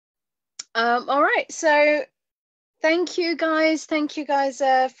All right, so thank you guys. Thank you guys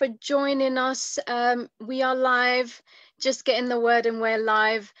for joining us. We are live, just getting the word and we're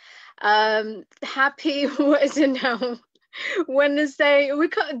live. Happy, what is it now? Wednesday. We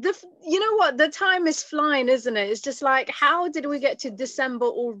can't, you know what? The time is flying, isn't it? It's just like, how did we get to December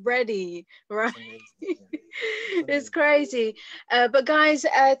already? Right? It's amazing. Yeah, it's It's amazing. crazy. But guys,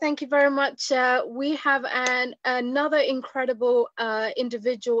 thank you very much. We have another incredible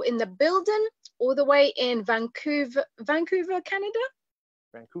individual in the building, all the way in Vancouver, Canada,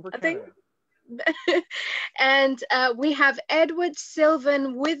 Vancouver, I think. Canada. And we have Edward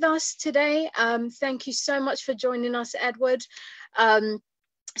Sylvan with us today. Thank you so much for joining us, Edward. Um,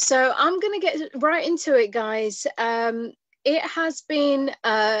 so I'm going to get right into it, guys. It has been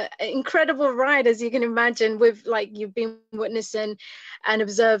an incredible ride, as you can imagine, with like you've been witnessing and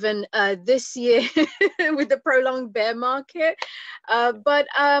observing this year with the prolonged bear market. Yeah. But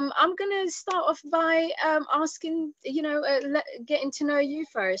I'm going to start off by asking, getting to know you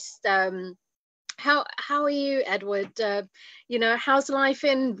first. How are you, Edward? How's life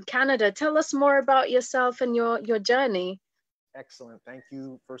in Canada? Tell us more about yourself and your journey. Excellent. Thank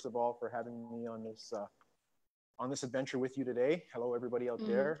you, first of all, for having me on this adventure with you today. Hello, everybody out Mm,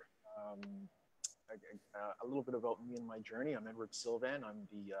 there. Um, a little bit about me and my journey. I'm Edward Sylvan. I'm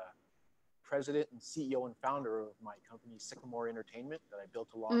the president and CEO and founder of my company, Sycamore Entertainment, that I built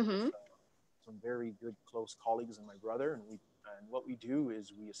along with mm-hmm. some very good, close colleagues and my brother. And what we do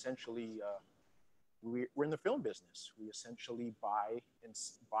is we essentially we're in the film business. We essentially buy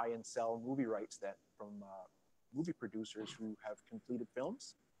and sell movie rights that from movie producers who have completed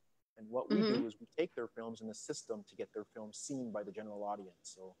films. And what we Mm-hmm. do is we take their films and assist them to get their films seen by the general audience.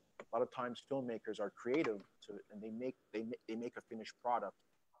 So a lot of times filmmakers are creative and they make a finished product,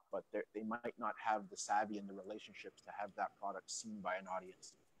 but they might not have the savvy and the relationships to have that product seen by an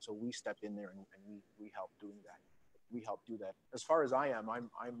audience. So we step in there and we help doing that. We help do that. As far as I am, I'm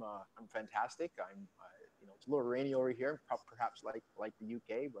fantastic. It's a little rainy over here, perhaps like the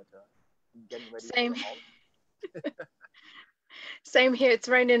UK, but I'm getting ready for Same, the holiday. same here. It's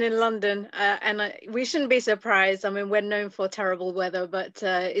raining in London, and we shouldn't be surprised. I mean, we're known for terrible weather, but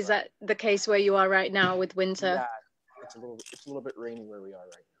is Right. that the case where you are right now with winter? Yeah, it's a little bit rainy where we are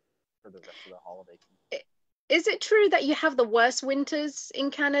right now for the rest of the holiday. I- Is it true that you have the worst winters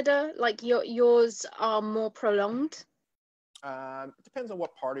in Canada? Like yours are more prolonged? It depends on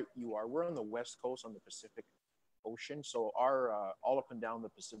what part you are. We're on the west coast on the Pacific Ocean, so our all up and down the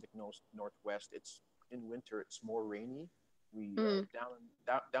Pacific Northwest, it's in winter it's more rainy. We Mm,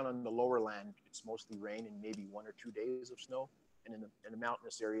 down on the lower land, it's mostly rain and maybe 1 or 2 days of snow. And in the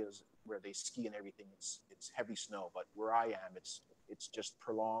mountainous areas where they ski and everything, it's heavy snow. But where I am, it's just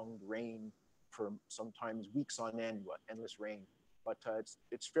prolonged rain for sometimes weeks on end, endless rain. But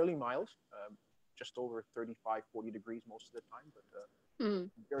it's fairly mild, just over 35, 40 degrees most of the time. But mm,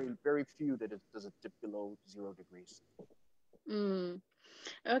 very few that it does it dip below 0 degrees. mm.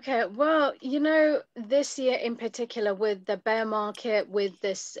 Okay, well, this year in particular with the bear market, with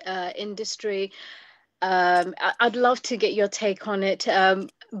this industry, I'd love to get your take on it.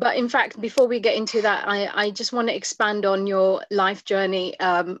 But in fact, before we get into that, I just want to expand on your life journey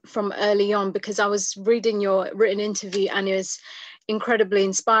from early on because I was reading your written interview and it was incredibly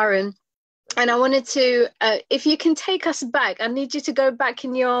inspiring. Thank And I you. wanted to, if you can take us back, I need you to go back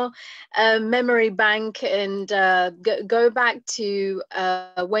in your memory bank and go back to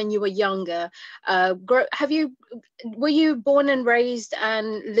when you were younger. Were you born and raised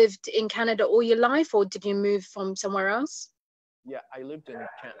and lived in Canada all your life, or did you move from somewhere else? Yeah, I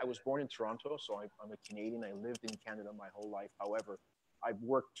was born in Toronto, so I'm a Canadian. I lived in Canada my whole life. However, I've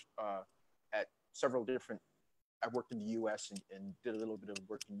worked at several different. I worked in the U.S. and did a little bit of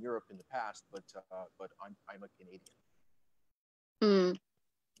work in Europe in the past, but I'm a Canadian. Mm.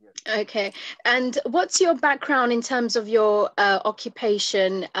 Yes. Okay. And what's your background in terms of your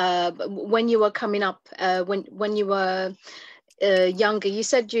occupation when you were coming up, when you were younger? You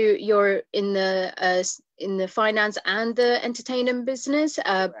said you're in the finance and the entertainment business,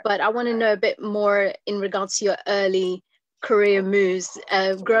 Correct. but I want to know a bit more in regards to your early career Okay. moves,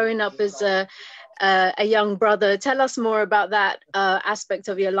 So growing up as a young brother. Tell us more about that aspect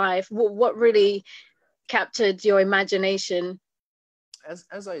of your life. What really captured your imagination?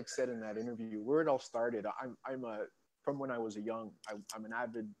 as I had said in that interview, where it all started, I'm a from when I was a young, I'm an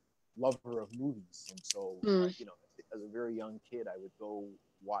avid lover of movies, and so Mm, as a very young kid, I would go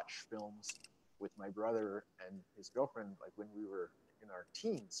watch films with my brother and his girlfriend. Like when we were in our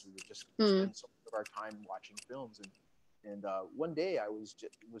teens, we would just mm, spend so much of our time watching films. And one day I was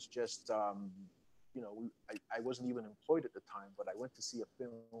just I wasn't even employed at the time, but I went to see a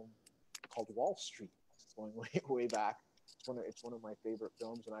film called Wall Street. It's going way back. It's one of my favorite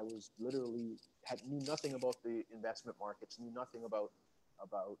films, and I was literally knew nothing about the investment markets, knew nothing about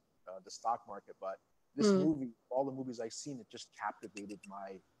the stock market, but this movie, all the movies I've seen, it just captivated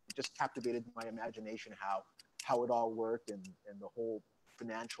my imagination, how it all worked, and the whole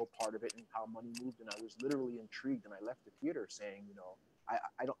financial part of it, and how money moved. And I was literally intrigued, and I left the theater saying,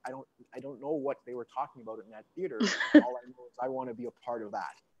 I don't know what they were talking about in that theater. All I know is I want to be a part of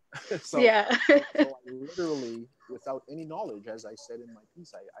that. So I literally, without any knowledge, as I said in my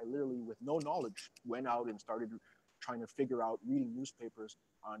piece, I literally, with no knowledge, went out and started trying to figure out, reading newspapers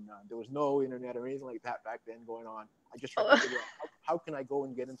on, there was no internet or anything like that back then going on. I just tried to figure out how can I go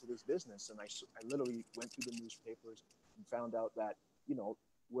and get into this business. And I literally went through the newspapers and found out that,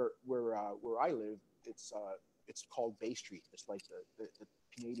 where I live, it's called Bay Street. It's like the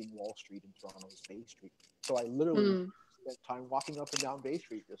Canadian Wall Street in Toronto is Bay Street. So I literally spent time walking up and down Bay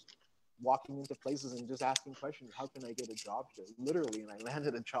Street, just walking into places and just asking questions. How can I get a job here? Literally, and I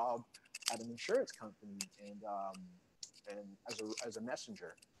landed a job at an insurance company, and as a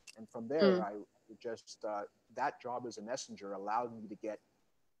messenger. And from there, I just that job as a messenger allowed me to get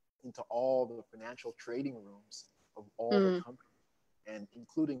into all the financial trading rooms of all the companies, and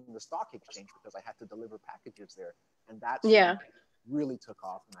including the stock exchange, because I had to deliver packages there. And that's when it really took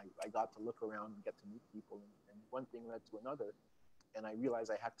off. And I got to look around and get to meet people. And one thing led to another. And I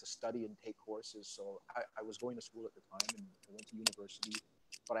realized I had to study and take courses. So I was going to school at the time, and I went to university,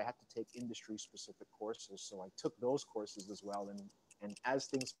 but I had to take industry-specific courses. So I took those courses as well. And as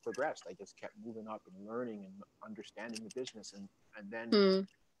things progressed, I just kept moving up and learning and understanding the business. And then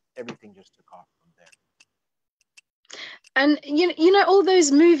everything just took off from there. And all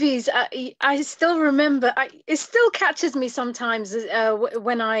those movies, I still remember. It still catches me sometimes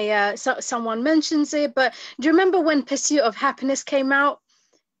when someone mentions it. But do you remember when Pursuit of Happiness came out?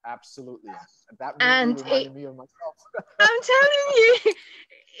 Absolutely. That movie reminded me of myself. I'm telling you,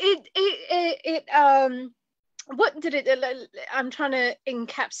 what did it? I'm trying to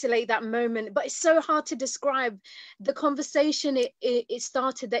encapsulate that moment, but it's so hard to describe the conversation it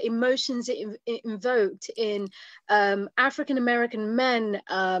started, the emotions it invoked in African American men,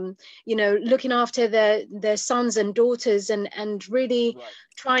 looking after their sons and daughters, and really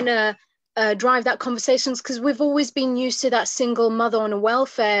trying to drive that conversations, because we've always been used to that single mother on a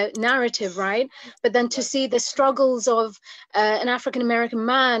welfare narrative, right? But then to see the struggles of an African American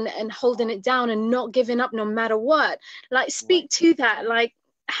man and holding it down and not giving up no matter what, like, speak to that, like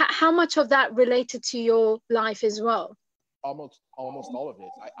how much of that related to your life as well? Almost all of it.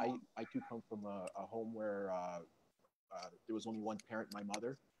 I too come from a home where there was only one parent, my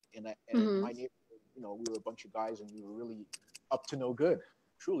mother, and my neighborhood, we were a bunch of guys, and we were really up to no good.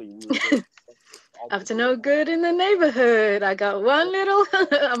 Truly, we were up to no good in the neighborhood. I got one little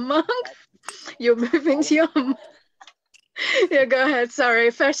a monk. You're moving to your yeah, go ahead.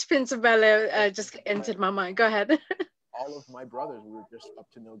 Sorry, Fresh Prince of Bel-Air just entered my mind. Go ahead. All of my brothers were just up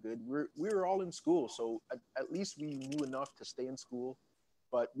to no good. We were all in school, so at least we knew enough to stay in school,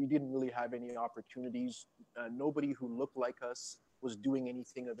 but we didn't really have any opportunities. Nobody who looked like us was doing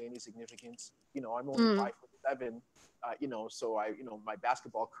anything of any significance. I'm only 5'7". So my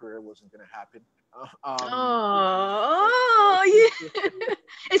basketball career wasn't going to happen.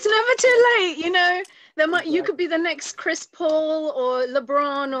 It's never too late, you could be the next Chris Paul or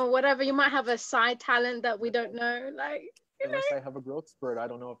LeBron or whatever. You might have a side talent that we don't know, unless I have a growth spurt. I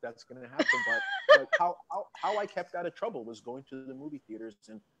don't know if that's going to happen, but how I kept out of trouble was going to the movie theaters.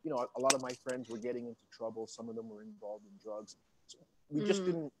 And a lot of my friends were getting into trouble. Some of them were involved in drugs. So we just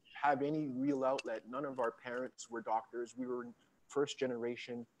didn't have any real outlet. None of our parents were doctors. We were first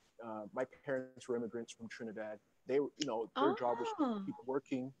generation. My parents were immigrants from Trinidad. They, their job was to keep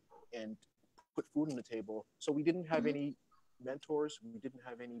working and put food on the table. So we didn't have any mentors. We didn't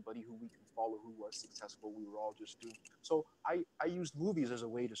have anybody who we could follow who was successful. We were all just doing. So I used movies as a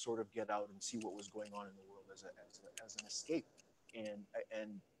way to sort of get out and see what was going on in the world as an escape. And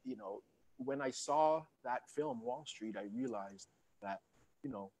when I saw that film, Wall Street, I realized that,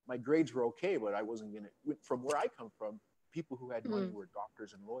 my grades were okay, but I wasn't going to, from where I come from, people who had money were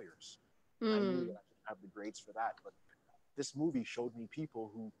doctors and lawyers. And I knew that I didn't have the grades for that. But this movie showed me people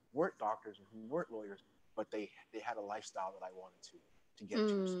who weren't doctors and who weren't lawyers, but they had a lifestyle that I wanted to get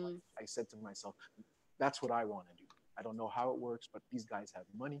to. So I said to myself, that's what I want to do. I don't know how it works, but these guys have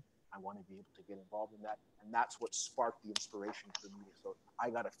money. I want to be able to get involved in that. And that's what sparked the inspiration for me. So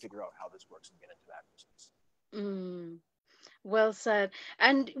I got to figure out how this works and get into that business. Well said.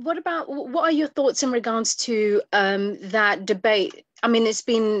 And what are your thoughts in regards to that debate? I mean, it's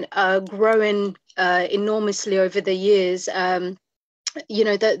been growing enormously over the years. you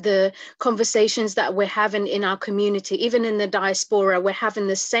know, the conversations that we're having in our community, even in the diaspora, we're having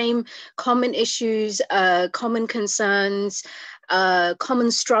the same common issues, common concerns,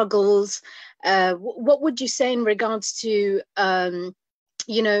 common struggles. What would you say in regards to,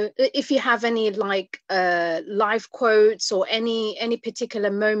 you know, if you have any like life quotes or any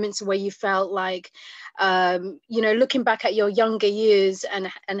particular moments where you felt like, you know, looking back at your younger years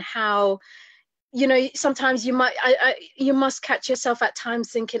and how, you know, sometimes you might you must catch yourself at times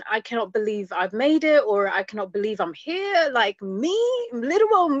thinking, I cannot believe I've made it, or I cannot believe I'm here, like me,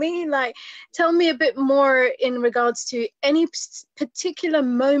 little old me. Like, tell me a bit more in regards to any particular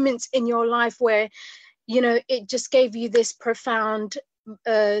moments in your life where, you know, it just gave you this profound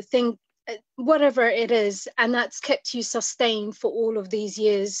thing, whatever it is, and that's kept you sustained for all of these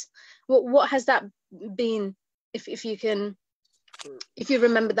years. What has that been, if you can, if you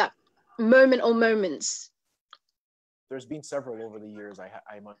remember that moment or moments? There's been several over the years,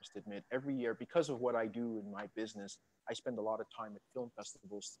 I must admit. Every year, because of what I do in my business, I spend a lot of time at film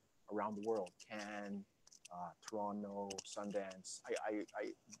festivals around the world. Cannes, Toronto, Sundance.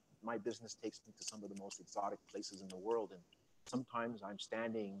 My business takes me to some of the most exotic places in the world. And sometimes I'm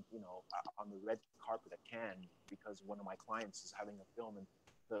standing, you know, on the red carpet at Cannes because one of my clients is having a film, and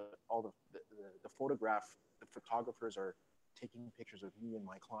all the photographers are taking pictures of me and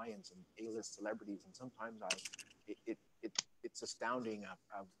my clients and A-list celebrities. And sometimes it's astounding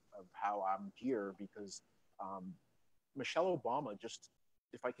of how I'm here because Michelle Obama, just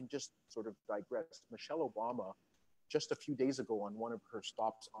if I can just sort of digress, Michelle Obama, just a few days ago on one of her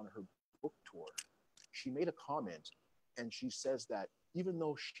stops on her book tour, she made a comment, and she says that even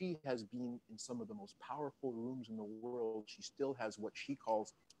though she has been in some of the most powerful rooms in the world, she still has what she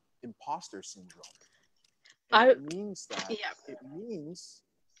calls imposter syndrome. And I it means that Yeah. it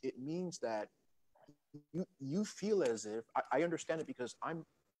means that you feel as if I understand it because I'm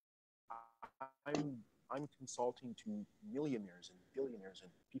consulting to millionaires and billionaires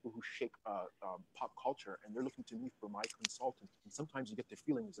and people who shape pop culture, and they're looking to me for my consultant. And sometimes you get the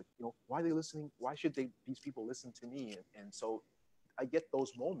feeling, it's like, you know, why are they listening? Why should these people listen to me? And so I get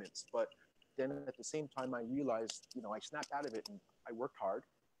those moments, but then at the same time, I realize, you know, I snap out of it and I worked hard.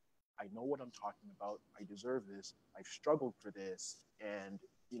 I know what I'm talking about. I deserve this. I've struggled for this. And,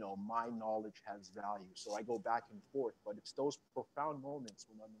 you know, my knowledge has value. So I go back and forth. But it's those profound moments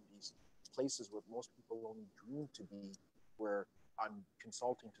when I'm in these places where most people only dream to be, where I'm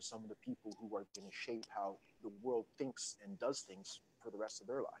consulting to some of the people who are going to shape how the world thinks and does things for the rest of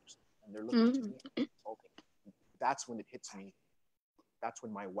their lives. And they're looking to Mm. me for consulting. That's when it hits me. That's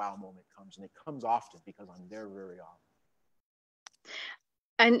when my wow moment comes. And it comes often because I'm there very often.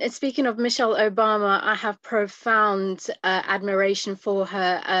 And speaking of Michelle Obama, I have profound admiration for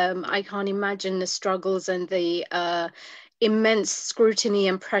her. I can't imagine the struggles and the immense scrutiny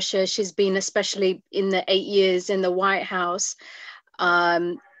and pressure she's been, especially in the 8 years in the White House.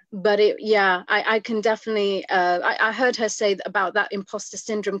 Um, but yeah, I can definitely, I heard her say about that imposter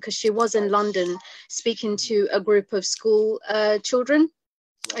syndrome because she was in Right. London speaking Mm-hmm. to a group of school children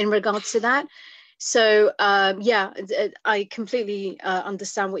Right. in regards to that. So yeah, I completely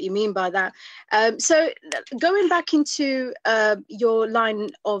understand what you mean by that. So going back into your line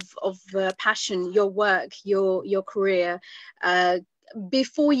of passion, your work, your career, uh,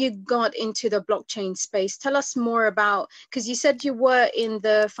 before you got into the blockchain space, tell us more about, because you said you were in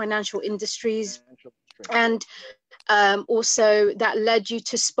the financial industries, Financial and also that led you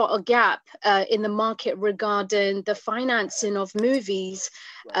to spot a gap in the market regarding the financing of movies,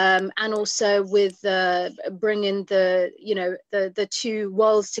 right. and also with bringing the, you know, the two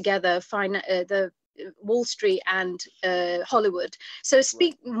worlds together, the Wall Street and Hollywood. So Right.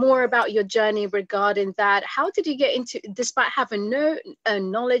 speak more about your journey regarding that. How did you get into, despite having no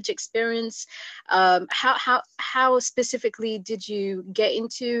knowledge, experience, how specifically did you get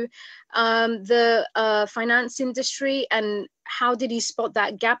into the finance industry, and how did you spot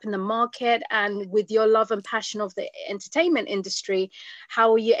that gap in the market? And with your love and passion of the entertainment industry,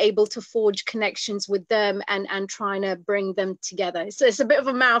 how were you able to forge connections with them and trying to bring them together? So it's a bit of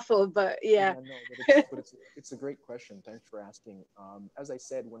a mouthful, but yeah. Yeah, no, it's a great question. Thanks for asking. As I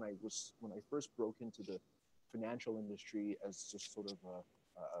said, when I first broke into the financial industry as just sort of a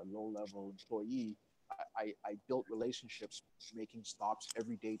low level employee, I built relationships, making stops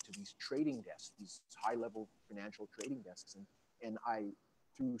every day to these trading desks, these high level financial trading desks, and I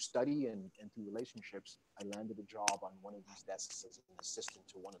through study and through relationships, I landed a job on one of these desks as an assistant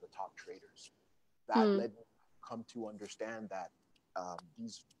to one of the top traders. That Mm, led me to come to understand that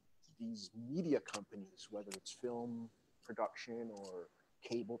these media companies, whether it's film production or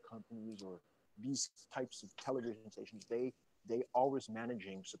cable companies or these types of television stations, they always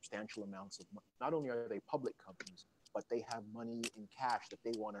managing substantial amounts of money. Not only are they public companies, but they have money in cash that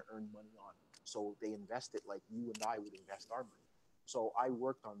they want to earn money on. So they invest it like you and I would invest our money. So I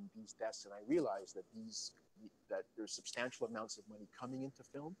worked on these desks, and I realized that there's substantial amounts of money coming into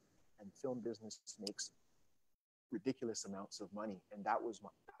film, and film business makes ridiculous amounts of money. And that was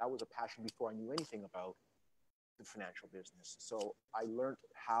a passion before I knew anything about the financial business. So I learned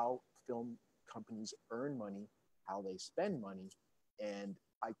how film companies earn money, how they spend money, and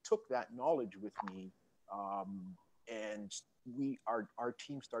I took that knowledge with me, and our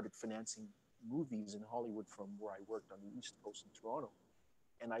team started financing movies in Hollywood from where I worked on the East Coast in Toronto,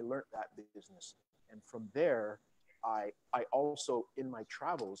 and I learned that business. And from there, I also, in my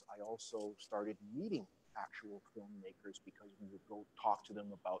travels, I also started meeting actual filmmakers, because we would go talk to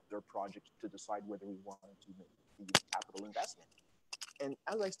them about their projects to decide whether we wanted to make the capital investment. And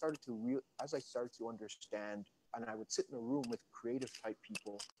as I started to understand, and I would sit in a room with creative type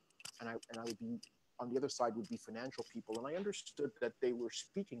people, and I would be on the other side would be financial people, and I understood that they were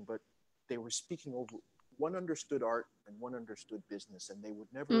speaking, but they were speaking over. One understood art and one understood business, and they would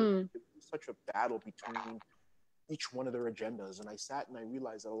never. It was such a battle between each one of their agendas. And I sat and I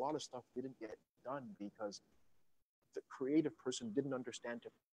realized that a lot of stuff didn't get done because the creative person didn't understand to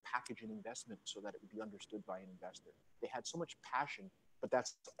package an investment so that it would be understood by an investor. They had so much passion, but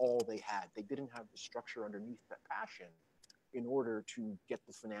that's all they had. They didn't have the structure underneath that passion in order to get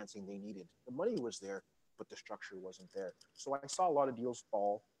the financing they needed. The money was there, but the structure wasn't there. So I saw a lot of deals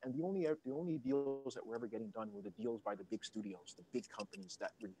fall, and the only deals that were ever getting done were the deals by the big studios, the big companies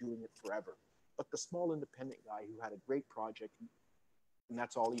that were doing it forever. But the small independent guy who had a great project, and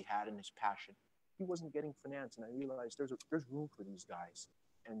that's all he had in his passion, he wasn't getting finance. And I realized there's room for these guys.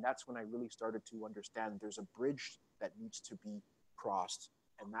 And that's when I really started to understand there's a bridge that needs to be crossed.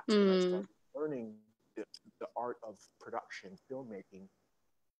 And that's when I started learning the art of production, filmmaking,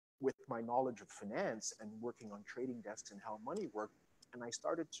 with my knowledge of finance and working on trading desks and how money worked. And I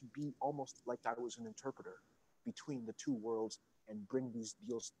started to be almost like I was an interpreter between the two worlds and bring these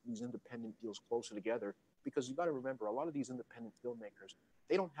independent deals closer together. Because you got to remember, a lot of these independent filmmakers,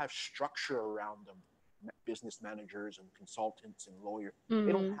 they don't have structure around them, business managers and consultants and lawyers.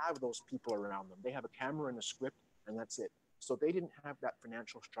 They don't have those people around them. They have a camera and a script, and that's it. So they didn't have that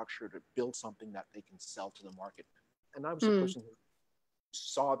financial structure to build something that they can sell to the market. And I was the person who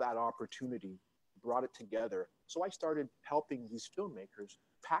saw that opportunity, brought it together. So I started helping these filmmakers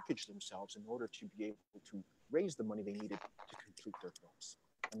package themselves in order to be able to raise the money they needed to complete their films.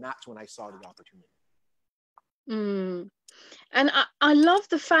 And that's when I saw the opportunity. And I love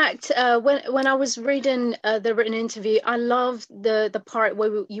the fact when I was reading the written interview, I love the part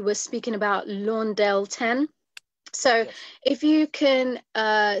where you were speaking about Lawndale 10. So Yes. if you can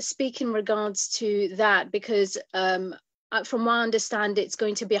speak in regards to that, because from what I understand, it's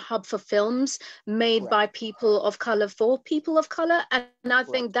going to be a hub for films made by people of color for people of color. And I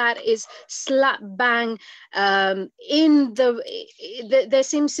think that is slap bang in there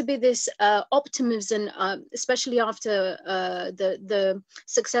seems to be this optimism, especially after the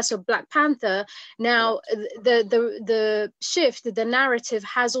success of Black Panther. Now, the shift, the narrative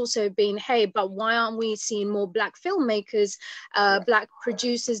has also been, hey, but why aren't we seeing more Black filmmakers, Black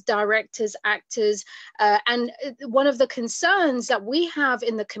producers, directors, actors? And one of the concerns that we have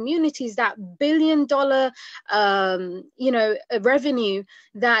in the community is that $1 billion revenue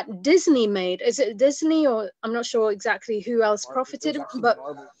that Disney made. Is it Disney, or I'm not sure exactly who else profited, but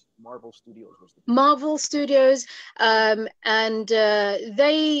Marvel Studios was the Marvel Studios, and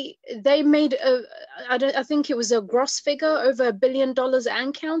they made I think it was a gross figure over $1 billion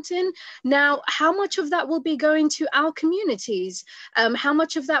and counting. Now, how much of that will be going to our communities? How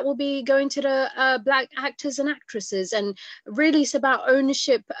much of that will be going to the Black actors and actresses? And really, it's about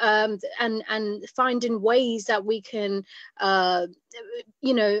ownership and finding ways that we can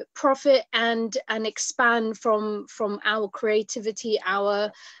profit and expand from our creativity,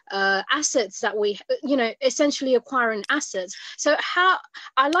 our assets that we essentially acquiring assets. So how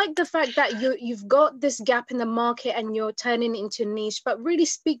I like the fact that you've got this gap in the market and you're turning it into a niche, but really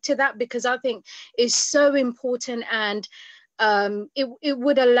speak to that, because I think it's so important, and it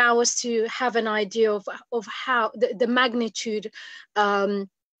would allow us to have an idea of how the magnitude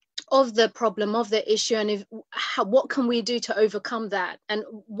of the problem, of the issue, and what can we do to overcome that, and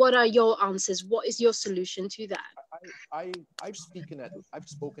what are your answers? What is your solution to that? I've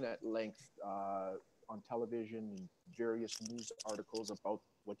spoken at length on television and various news articles about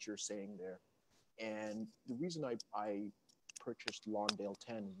what you're saying there. And the reason I purchased Lawndale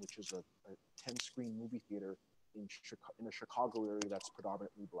 10, which is a 10-screen movie theater in a Chicago area that's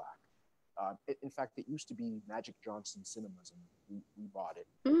predominantly Black. In fact, it used to be Magic Johnson Cinemas, and we bought it.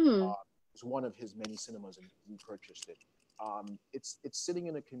 Mm. It's one of his many cinemas, and we purchased it. It's sitting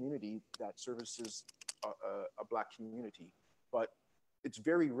in a community that services a Black community, but it's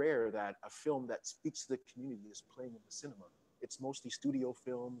very rare that a film that speaks to the community is playing in the cinema. It's mostly studio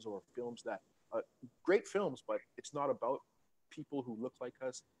films or films that great films, but it's not about people who look like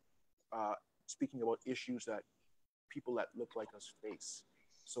us, speaking about issues that people that look like us face.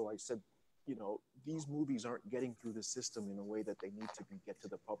 So I said, these movies aren't getting through the system in a way that they need to get to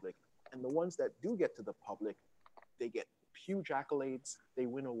the public. And the ones that do get to the public, they get huge accolades. They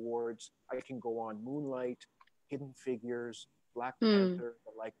win awards. I can go on Moonlight, Hidden Figures, Black Panther,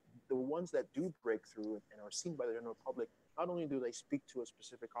 like the ones that do break through and are seen by the general public. Not only do they speak to a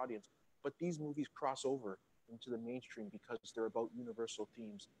specific audience, but these movies cross over into the mainstream because they're about universal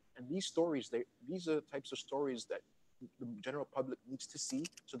themes. And these stories, these are the types of stories that the general public needs to see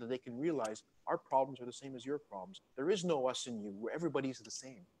so that they can realize our problems are the same as your problems. There is no us and you, where everybody's the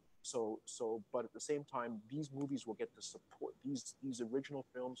same. But at the same time, these movies will get the support. These original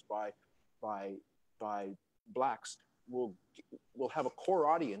films by Blacks will have a core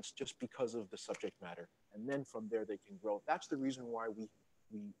audience just because of the subject matter, and then from there they can grow. That's the reason why we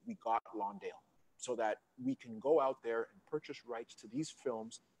got Lawndale, so that we can go out there and purchase rights to these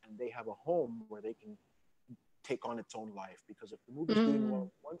films, and they have a home where they can take on its own life. Because if the movie's doing well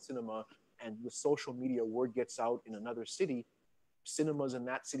in one cinema and with social media word gets out in another city, cinemas in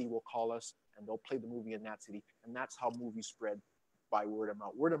that city will call us and they'll play the movie in that city. And that's how movies spread, by word of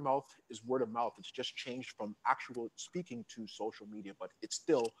mouth. Word of mouth is word of mouth. It's just changed from actual speaking to social media, but it's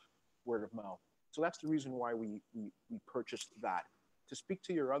still word of mouth. So that's the reason why we purchased that. To speak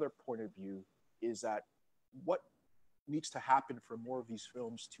to your other point of view is that what needs to happen for more of these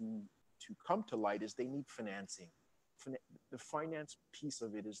films to come to light is they need financing. The finance piece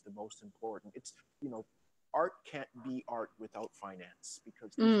of it is the most important. It's, art can't be art without finance,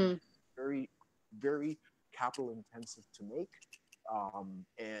 because it's very, very capital intensive to make.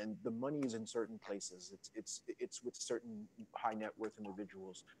 And the money is in certain places. It's with certain high net worth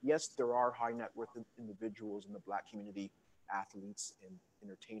individuals. Yes, there are high net worth individuals in the Black community, athletes and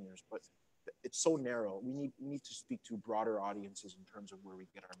entertainers, but it's so narrow. We need to speak to broader audiences in terms of where we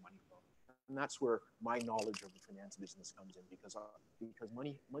get our money from. And that's where my knowledge of the finance business comes in, because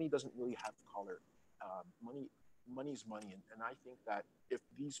money doesn't really have color. Money's money, and I think that if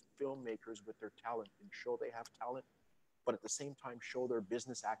these filmmakers with their talent can show they have talent, but at the same time show their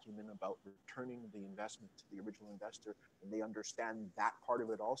business acumen about returning the investment to the original investor, and they understand that part of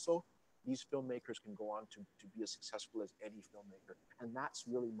it also, these filmmakers can go on to be as successful as any filmmaker. And that's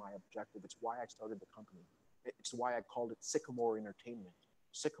really my objective. It's why I started the company. It's why I called it Sycamore Entertainment.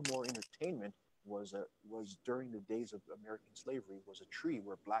 Sycamore Entertainment was during the days of American slavery, was a tree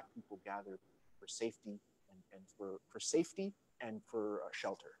where Black people gathered for safety and for safety and for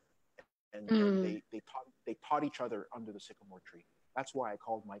shelter. And they taught each other under the sycamore tree. That's why I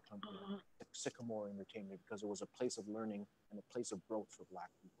called my company Sycamore Entertainment, because it was a place of learning and a place of growth for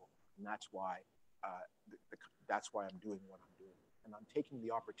Black people. And that's why I'm doing what I'm doing. And I'm taking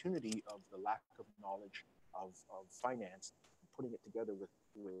the opportunity of the lack of knowledge of finance and putting it together with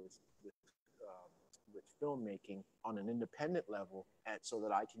filmmaking on an independent level, and so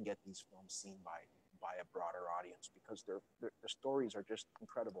that I can get these films seen by a broader audience, because their stories are just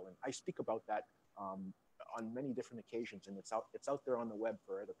incredible. And I speak about that on many different occasions, and it's out there on the web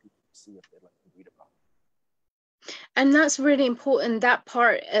for other people to see if they'd like to read about it. And that's really important, that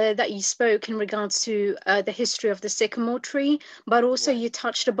part that you spoke in regards to the history of the sycamore tree, but also you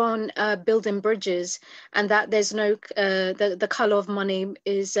touched upon building bridges, and that there's no the color of money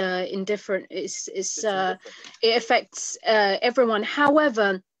is indifferent. It affects everyone.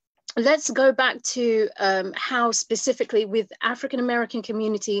 However, let's go back to how specifically with African American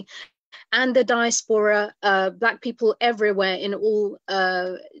community and the diaspora, Black people everywhere in all,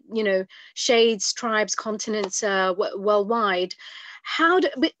 shades, tribes, continents, worldwide.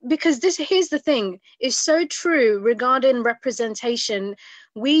 Because here's the thing, is so true regarding representation.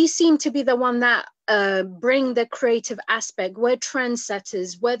 We seem to be the one that bring the creative aspect. We're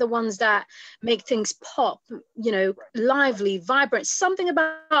trendsetters. We're the ones that make things pop, lively, vibrant, something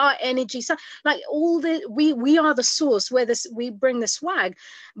about our energy. So like we are the source where we bring the swag,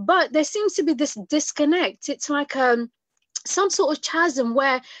 but there seems to be this disconnect. It's like some sort of chasm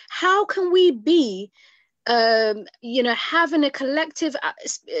where how can we be having a collective,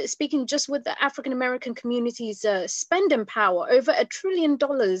 speaking just with the African American community's spending power over $1 trillion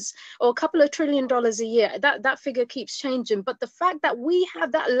or a couple of $1 trillion a year. That figure keeps changing, but the fact that we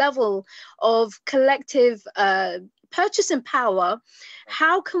have that level of collective purchasing power,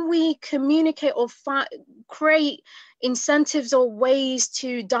 how can we communicate or create incentives or ways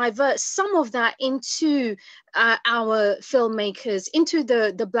to divert some of that into our filmmakers, into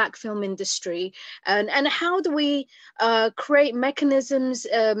the Black film industry, and how do we create mechanisms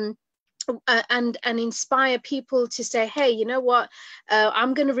and inspire people to say, hey, you know what,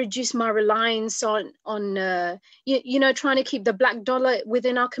 I'm going to reduce my reliance on you know, trying to keep the Black dollar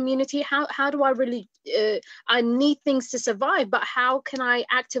within our community. How do I really I need things to survive, but how can I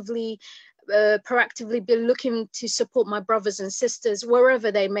actively proactively be looking to support my brothers and sisters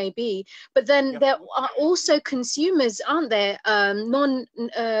wherever they may be? But then there are also consumers, aren't there,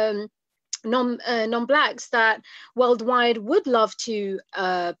 non-blacks that worldwide would love to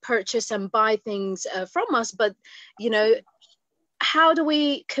purchase and buy things from us, but you know, how do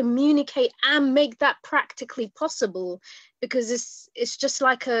we communicate and make that practically possible? Because it's just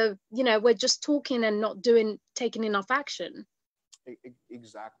like a, you know, we're just talking and not taking enough action.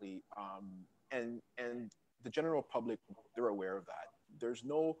 Exactly. And the general public, they're aware of that. There's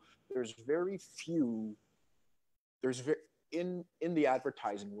very few, in the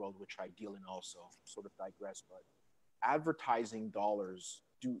advertising world, which I deal in also, sort of digress, but advertising dollars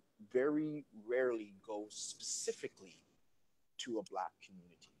do very rarely go specifically to a Black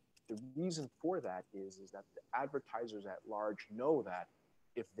community. The reason for that is that the advertisers at large know that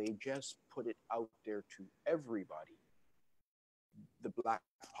if they just put it out there to everybody, the Black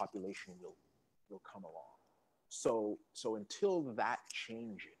population will come along. So until that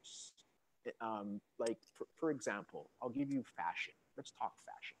changes, like for example, I'll give you fashion. Let's talk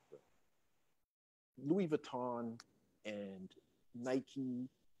fashion. Louis Vuitton and Nike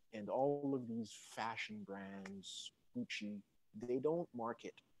and all of these fashion brands, Gucci, they don't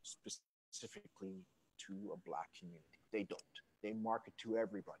market specifically to a Black community. They don't. They market to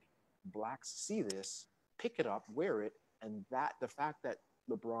everybody. Blacks see this, pick it up, wear it, and that the fact that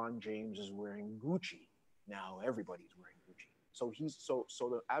LeBron James is wearing Gucci, now everybody's wearing Gucci. So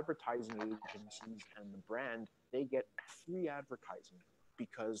the advertising agencies and the brand, they get free advertising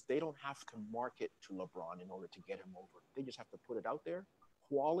because they don't have to market to LeBron in order to get him over. They just have to put it out there.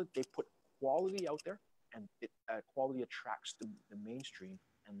 They put quality out there, and quality attracts the mainstream,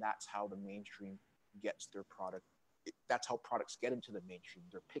 and that's how the mainstream gets their product. That's how products get into the mainstream.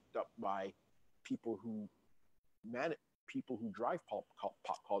 They're picked up by people who drive pop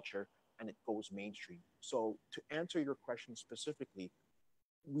culture, and it goes mainstream. So to answer your question specifically,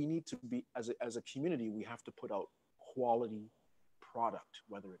 we need to be, as a community, we have to put out quality product,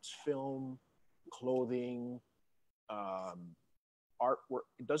 whether it's film, clothing, artwork.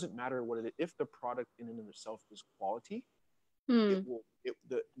 It doesn't matter what it is. If the product in and of itself is quality, it will,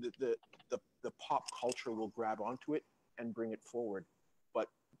 the pop culture will grab onto it and bring it forward. But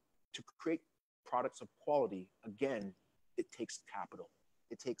to create products of quality, again, it takes capital,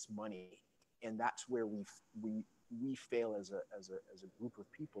 it takes money, and that's where we fail as a group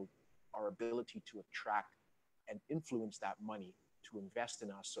of people. Our ability to attract and influence that money to invest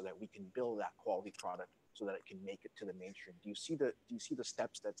in us so that we can build that quality product so that it can make it to the mainstream. Do you see the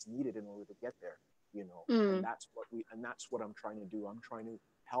steps that's needed in order to get there? You know, and that's what I'm trying to do. I'm trying to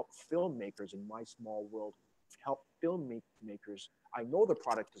help filmmakers in my small world, help filmmakers. I know the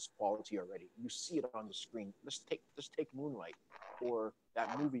product is quality already. You see it on the screen. Let's take Moonlight, or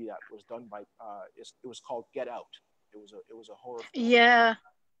that movie that was done by it was called Get Out. It was a horror film. Yeah.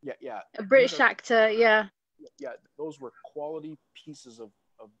 Yeah. A British actor. Yeah. Yeah, those were quality pieces of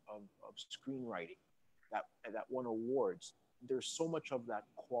screenwriting that won awards. There's so much of that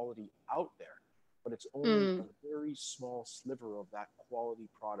quality out there, but it's only a very small sliver of that quality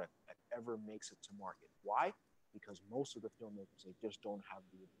product that ever makes it to market. Why? Because most of the filmmakers, they just don't have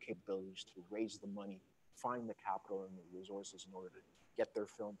the capabilities to raise the money, find the capital and the resources in order to get their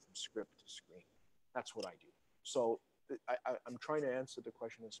film from script to screen. That's what I do. So I'm trying to answer the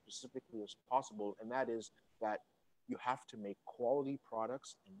question as specifically as possible, and that is that you have to make quality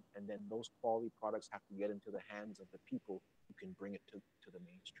products, and then those quality products have to get into the hands of the people who can bring it to the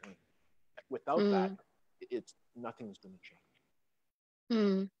mainstream. Without that, nothing's going to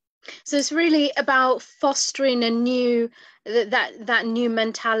change. So it's really about fostering a new that new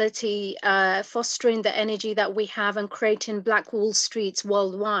mentality, fostering the energy that we have, and creating Black Wall Streets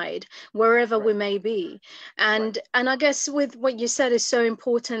worldwide, wherever we may be. And I guess with what you said is so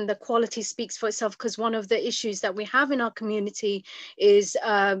important, the quality speaks for itself, because one of the issues that we have in our community is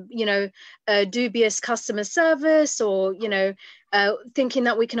dubious customer service, or thinking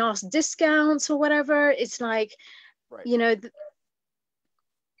that we can ask discounts or whatever. It's like,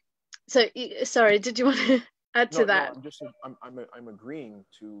 so sorry, did you want to add to that? No, I'm agreeing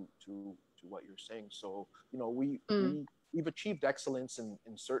to to what you're saying. So, you know, Mm, we've achieved excellence in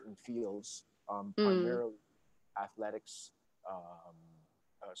certain fields, mm, primarily athletics, um,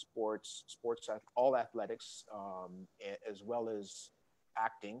 all athletics, as well as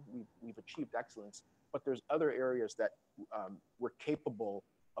acting. We've achieved excellence, but there's other areas that we're capable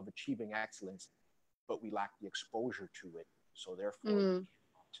of achieving excellence, but we lack the exposure to it. So therefore, we mm,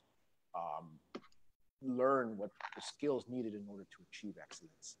 um, learn what the skills needed in order to achieve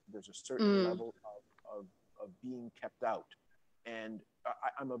excellence. There's a certain mm, level of being kept out. And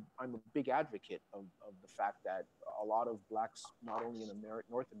I'm a big advocate of the fact that a lot of blacks, not only in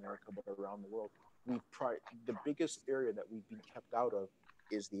North America, but around the world, the biggest area that we've been kept out of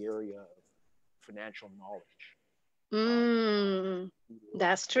is the area of financial knowledge. mm. We lack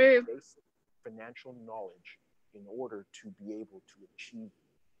That's the true. basic financial knowledge in order to be able to achieve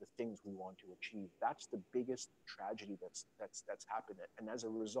the things we want to achieve. That's the biggest tragedy that's happened. And as a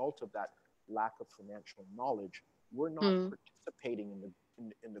result of that lack of financial knowledge, we're not Mm, participating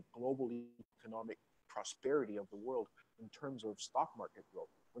in the global economic prosperity of the world in terms of stock market growth.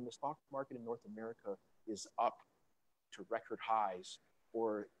 When the stock market in North America is up to record highs,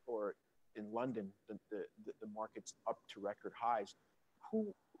 or in London, the market's up to record highs,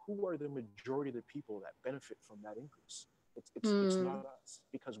 who who are the majority of the people that benefit from that increase? It's not mm. us,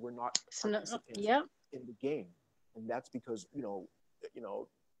 because we're not So no, participants yeah. in the game. And that's because,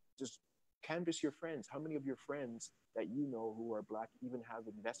 just canvass your friends. How many of your friends that you know who are black even have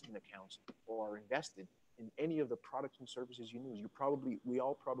investment accounts or are invested in any of the products and services you use? We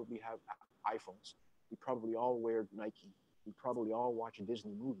all probably have iPhones. We probably all wear Nike. We probably all watch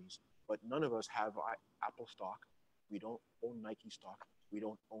Disney movies, but none of us have Apple stock. We don't own Nike stock. We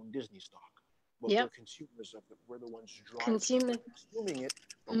don't own Disney stock. But we're Yep. consumers of it. We're the ones driving it. Consumer. We're consuming it,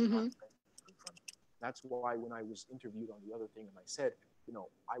 but we're not Mm-hmm. benefiting from it. That's why when I was interviewed on the other thing, and I said,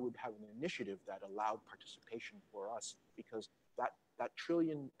 I would have an initiative that allowed participation for us, because that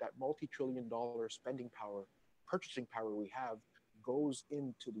multi-trillion-dollar spending power, purchasing power we have, goes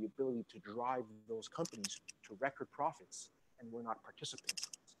into the ability to drive those companies to record profits, and we're not participants.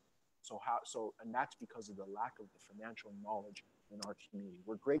 And that's because of the lack of the financial knowledge in our community.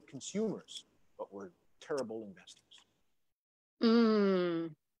 We're great consumers, but we're terrible investors.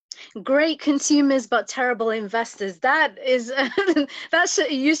 Mm. Great consumers but terrible investors. That is that's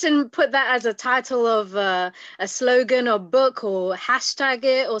you shouldn't put that as a title of a slogan or book or hashtag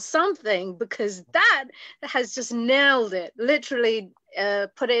it or something, because that has just nailed it, literally.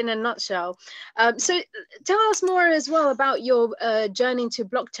 Put it in a nutshell. So tell us more as well about your journey to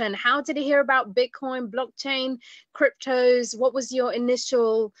blockchain. How did you hear about Bitcoin, blockchain, cryptos? What was your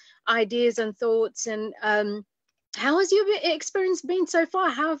initial ideas and thoughts? And how has your experience been so far?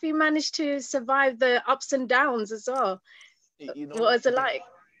 How have you managed to survive the ups and downs as well? You know What what? is it like?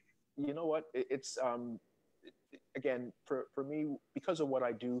 You know what? It's again, for me, because of what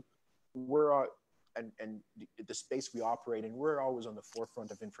I do, we're and the space we operate in, we're always on the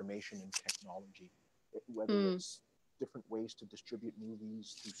forefront of information and technology. Whether Mm, it's different ways to distribute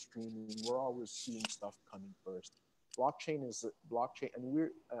movies through streaming, we're always seeing stuff coming first. Blockchain, and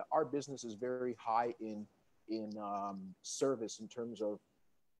our business is very high in service, in terms of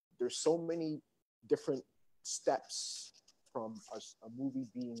there's so many different steps from a movie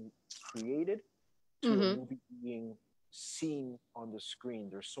being created to a mm-hmm, movie being seen on the screen.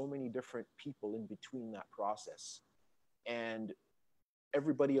 There's so many different people in between that process. And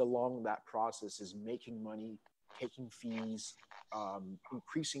everybody along that process is making money, taking fees,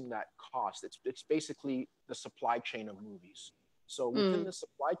 increasing that cost. It's basically the supply chain of movies. So within mm, the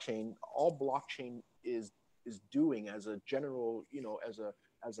supply chain, all blockchain is doing, as a general,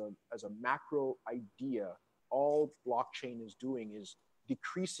 as a macro idea, all blockchain is doing is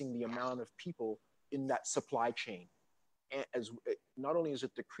decreasing the amount of people in that supply chain. As not only is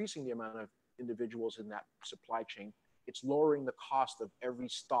it decreasing the amount of individuals in that supply chain, it's lowering the cost of every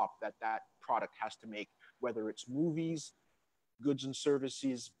stop that product has to make, whether it's movies, goods and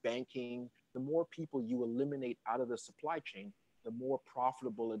services, banking. The more people you eliminate out of the supply chain, the more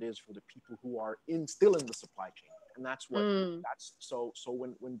profitable it is for the people who are still in the supply chain. And mm,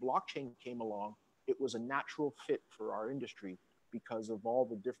 when blockchain came along, it was a natural fit for our industry because of all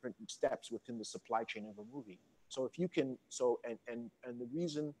the different steps within the supply chain of a movie. So if you can, and the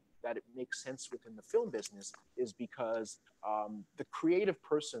reason that it makes sense within the film business is because the creative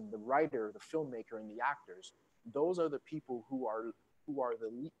person, the writer, the filmmaker, and the actors, those are the people who are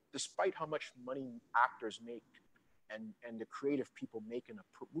despite how much money actors make and the creative people make in a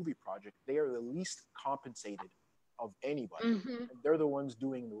movie project, they are the least compensated of anybody. mm-hmm. And they're the ones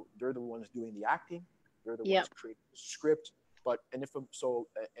doing the acting, they're the ones Yep. creating the script, But and if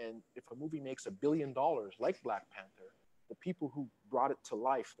a movie makes $1 billion like Black Panther, the people who brought it to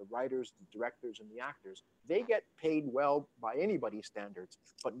life, the writers, the directors, and the actors, they get paid well by anybody's standards,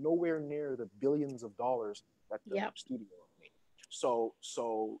 but nowhere near the billions of dollars that the studio made. So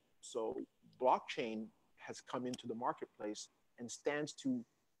blockchain has come into the marketplace and stands to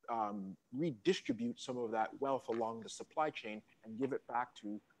redistribute some of that wealth along the supply chain and give it back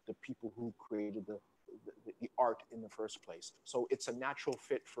to the people who created the art in the first place. So it's a natural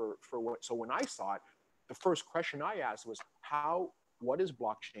fit for what. So when I saw it, the first question I asked was, what is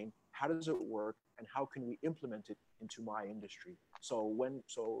blockchain? How does it work? And how can we implement it into my industry? So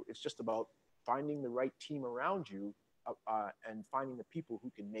it's just about finding the right team around you and finding the people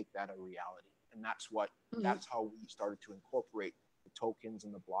who can make that a reality. And that's how we started to incorporate the tokens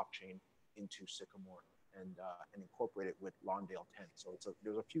and the blockchain into Sycamore and incorporate it with Lawndale 10. So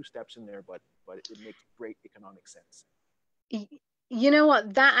there's a few steps in there, but it makes great economic sense. You know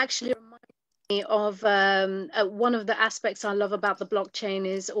what? That actually reminds me of one of the aspects I love about the blockchain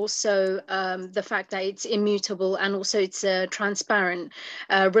is also the fact that it's immutable and also it's transparent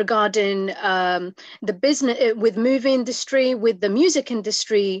regarding the business with movie industry, with the music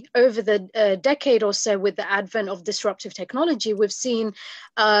industry over the decade or so. With the advent of disruptive technology, we've seen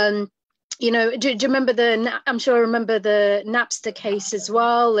do you remember I'm sure I remember the Napster case as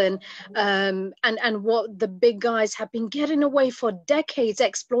well, and what the big guys have been getting away for decades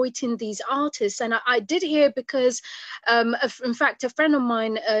exploiting these artists. And I did hear because, in fact, a friend of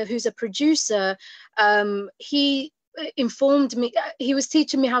mine who's a producer, he informed me, he was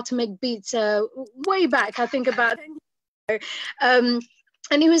teaching me how to make beats way back, I think about 10 years ago.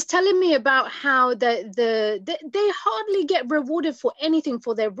 And he was telling me about how they hardly get rewarded for anything,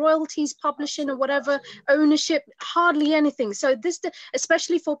 for their royalties, publishing or whatever, ownership, hardly anything. So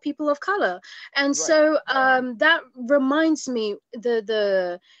especially for people of color. And right. So that reminds me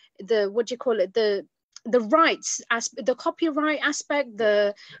the what do you call it, the rights aspect, the copyright aspect,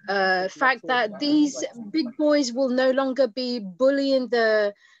 the fact that these big boys will no longer be bullying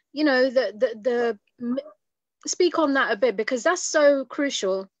the speak on that a bit, because that's so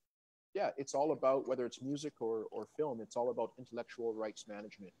crucial. Yeah, it's all about, whether it's music or film, it's all about intellectual rights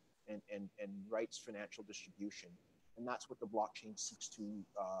management and rights financial distribution. And that's what the blockchain seeks to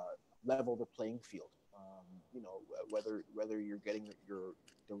level the playing field. Whether you're getting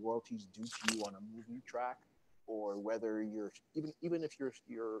the royalties due to you on a movie track, or whether you're even if your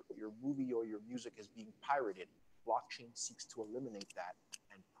movie or your music is being pirated, blockchain seeks to eliminate that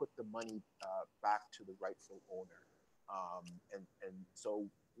and put the money back to the rightful owner. And so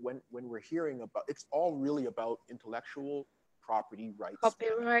when we're hearing about, it's all really about intellectual property rights.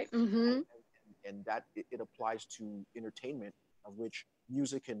 Copyright. Mm-hmm. And that it applies to entertainment, of which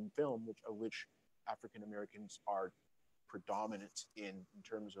music and film, of which African Americans are predominant in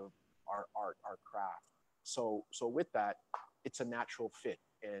terms of our art, our craft. So with that, it's a natural fit,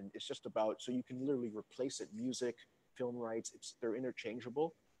 and it's just about, so you can literally replace it. Music, film rights, they're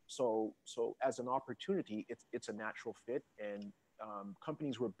interchangeable. So as an opportunity, it's a natural fit, and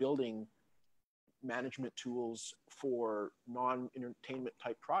companies were building management tools for non-entertainment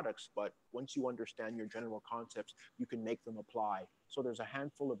type products, but once you understand your general concepts, you can make them apply. So there's a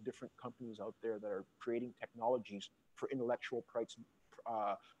handful of different companies out there that are creating technologies for intellectual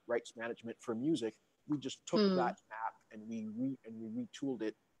rights management for music. We just took that map and we retooled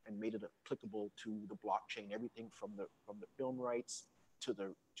it and made it applicable to the blockchain. Everything from the film rights to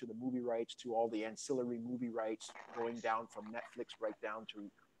the movie rights, to all the ancillary movie rights, going down from Netflix right down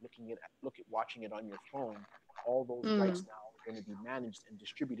to watching it on your phone. All those rights now are going to be managed and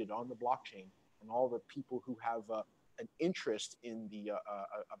distributed on the blockchain, and all the people who have an interest in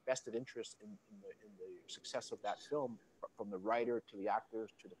a vested interest in the success of that film, from the writer to the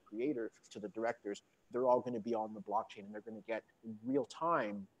actors to the creator to the directors, they're all going to be on the blockchain, and they're going to get in real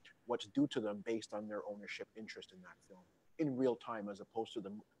time what's due to them based on their ownership interest in that film in real time, as opposed to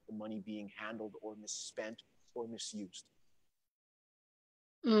the money being handled or misspent or misused.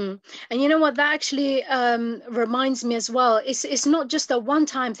 And you know what, that actually reminds me as well, it's not just a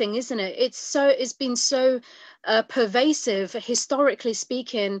one-time thing, isn't it? It's been so pervasive. Historically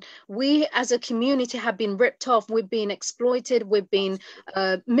speaking, we as a community have been ripped off, we've been exploited, we've been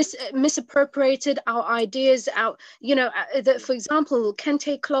misappropriated our ideas out. For example,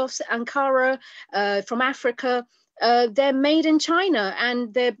 kente cloths, Ankara from Africa, they're made in China,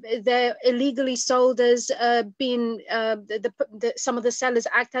 and they're illegally sold as being some of the sellers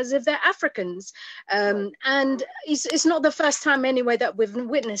act as if they're Africans, Right. and it's not the first time anyway that we've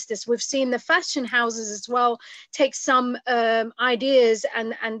witnessed this. We've seen the fashion houses as well take some ideas,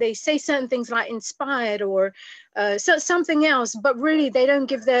 and they say certain things like inspired or something else, but really they don't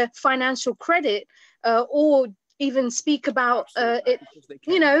give their financial credit or even speak about Absolutely, it, because they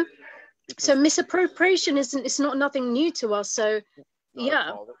you can. know. So Because misappropriation isn't, it's not nothing new to us. So not at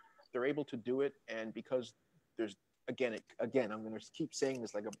yeah. all. They're able to do it, and because there's again, I'm going to keep saying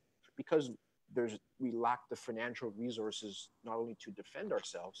this because we lack the financial resources not only to defend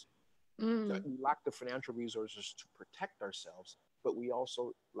ourselves, we lack the financial resources to protect ourselves, but we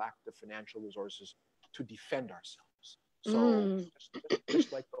also lack the financial resources to defend ourselves. So Mm.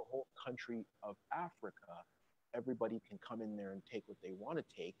 just like the whole country of Africa, everybody can come in there and take what they want to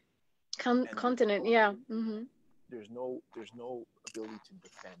take, and Continent, yeah. Mm-hmm. there's no ability to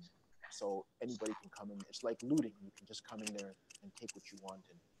defend. So anybody can come in. It's like looting. You can just come in there and take what you want,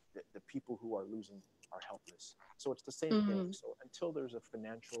 and the people who are losing are helpless. So it's the same thing. Mm-hmm. So until there's a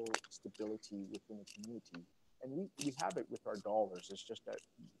financial stability within a community, and we have it with our dollars, it's just that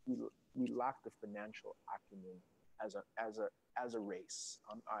we lack the financial acumen as a race.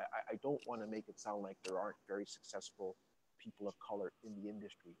 I don't want to make it sound like there aren't very successful people of color in the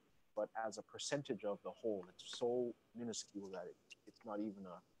industry, but as a percentage of the whole, it's so minuscule that it's not even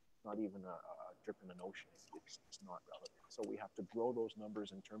a drip in an ocean. It's not relevant. So we have to grow those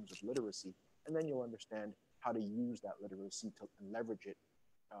numbers in terms of literacy, and then you'll understand how to use that literacy to leverage it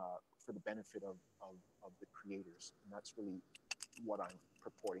for the benefit of the creators. And that's really what I'm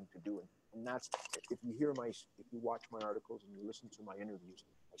purporting to do. And that's, if you watch my articles and you listen to my interviews,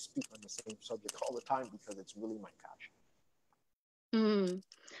 I speak on the same subject all the time because it's really my passion. Mm.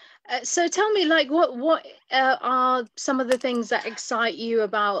 So tell me, like, what are some of the things that excite you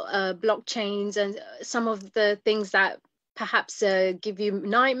about blockchains, and some of the things that perhaps give you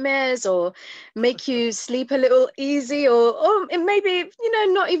nightmares or make you sleep a little easy, or maybe,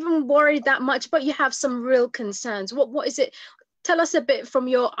 not even worried that much, but you have some real concerns. What is it? Tell us a bit from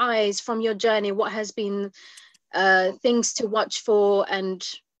your eyes, from your journey. What has been things to watch for, and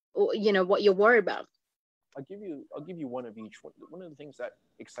what you're worried about? I'll give you one of each. One of the things that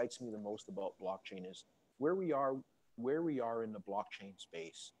excites me the most about blockchain is where we are where we are in the blockchain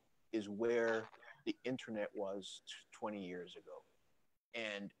space is where the internet was 20 years ago.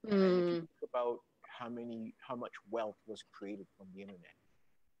 And if you Mm, think about how much wealth was created from the internet,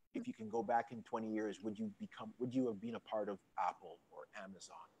 if you can go back in 20 years, would you have been a part of Apple or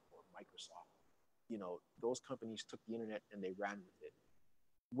Amazon or Microsoft? Those companies took the internet and they ran with it.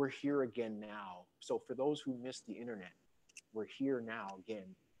 We're here again now. So for those who missed the internet, we're here now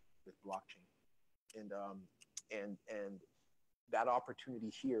again with blockchain, and and that opportunity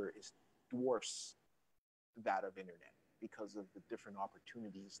here is dwarfs that of internet because of the different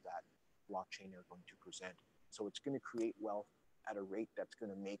opportunities that blockchain are going to present. So it's going to create wealth at a rate that's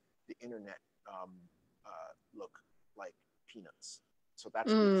going to make the internet look like peanuts. So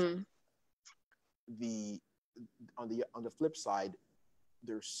that's the exciting. mm, The on the flip side,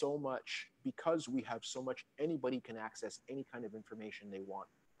 there's so much, because we have so much, anybody can access any kind of information they want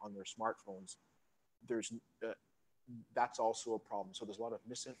on their smartphones. There's That's also a problem. So there's a lot of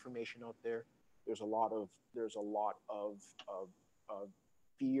misinformation out there. There's a lot of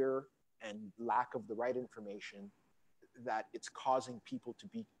fear and lack of the right information, that it's causing people to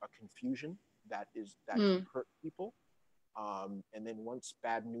be a confusion that can mm, hurt people. And then once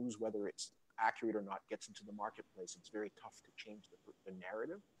bad news, whether it's accurate or not, gets into the marketplace, it's very tough to change the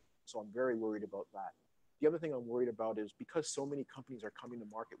narrative. So I'm very worried about that. The other thing I'm worried about is because so many companies are coming to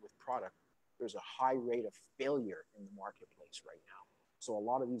market with product, there's a high rate of failure in the marketplace right now. So a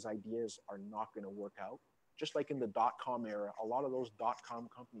lot of these ideas are not going to work out. Just like in the dot-com era, a lot of those dot-com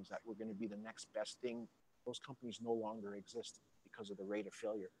companies that were going to be the next best thing, those companies no longer exist because of the rate of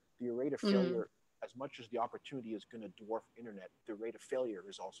failure. The rate of mm, failure, as much as the opportunity is going to dwarf internet, the rate of failure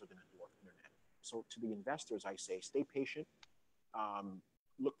is also going to dwarf internet. So to the investors, I say, stay patient, um,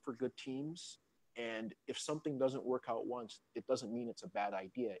 look for good teams, and if something doesn't work out once, it doesn't mean it's a bad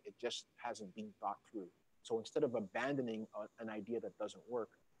idea. It just hasn't been thought through. So instead of abandoning an idea that doesn't work,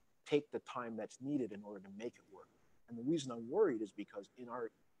 take the time that's needed in order to make it work. And the reason I'm worried is because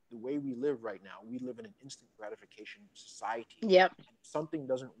the way we live right now, we live in an instant gratification society. yep. If something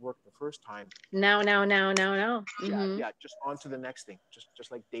doesn't work the first time, Now. yeah, Mm-hmm. yeah, just on to the next thing. Just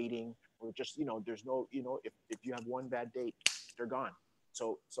like dating, or just there's no, if you have one bad date, they're gone.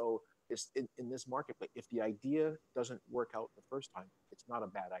 So it's in this marketplace. If the idea doesn't work out the first time, it's not a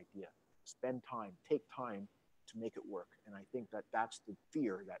bad idea. Spend time, take time to make it work. And I think that that's the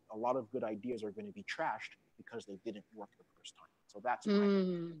fear, that a lot of good ideas are going to be trashed because they didn't work the first time. So that's my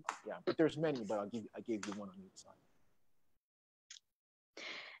yeah. But there's many, but I gave you one on each side.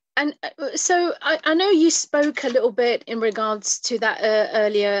 And so I know you spoke a little bit in regards to that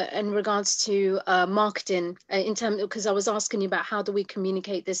earlier, in regards to marketing, in terms, because I was asking you about how do we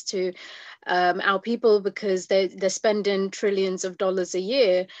communicate this to our people, because they're spending trillions of dollars a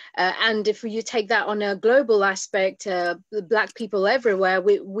year, and if you take that on a global aspect, Black people everywhere,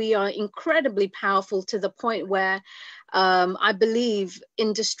 we are incredibly powerful, to the point where I believe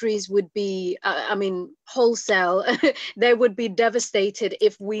industries would be, I mean, wholesale, they would be devastated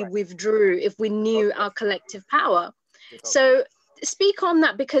if we withdrew, if we knew our collective power. So speak on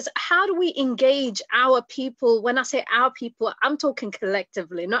that, because how do we engage our people? When I say our people, I'm talking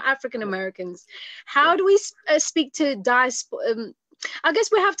collectively, not African Americans. How do we speak to diaspora? I guess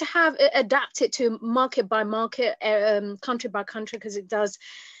we have to adapt it to market by market, country by country, because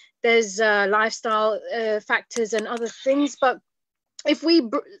there's lifestyle factors and other things. But if we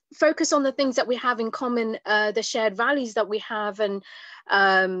focus on the things that we have in common, the shared values that we have, and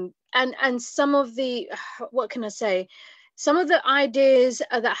some of the, what can I say, some of the ideas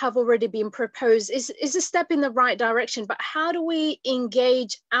that have already been proposed is a step in the right direction. But how do we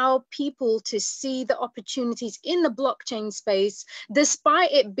engage our people to see the opportunities in the blockchain space,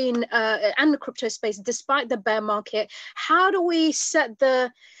 despite it being, and the crypto space, despite the bear market? How do we set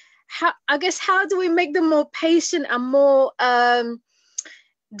the, how do we make them more patient and more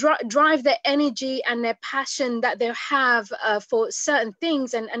drive their energy and their passion that they have for certain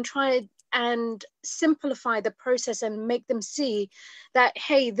things, and try and simplify the process and make them see that,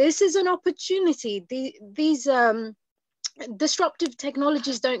 hey, this is an opportunity. These disruptive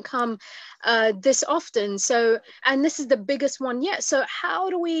technologies don't come this often. So, and this is the biggest one yet. So how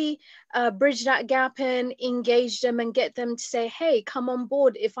do we bridge that gap and engage them and get them to say, hey, come on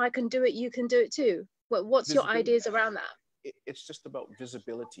board. If I can do it, you can do it too. What's your ideas around that? It's just about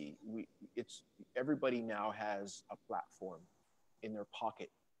visibility. Everybody now has a platform in their pocket,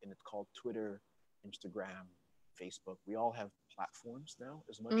 and it's called Twitter, Instagram, Facebook. We all have platforms now.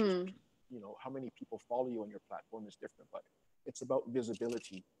 As much as, you know, how many people follow you on your platform is different, but it's about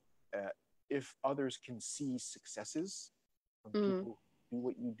visibility. If others can see successes from people, do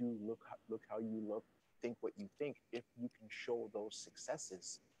what you do, look how you look, think what you think. If you can show those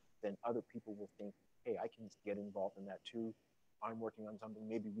successes, then other people will think, hey, I can get involved in that too. I'm working on something.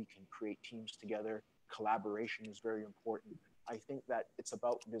 Maybe we can create teams together. Collaboration is very important. I think that it's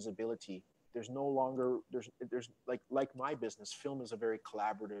about visibility. There's no longer, there's like my business, film is a very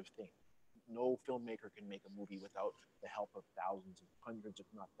collaborative thing. No filmmaker can make a movie without the help of thousands, of hundreds, if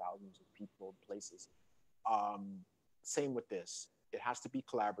not thousands of people and places. Same with this. It has to be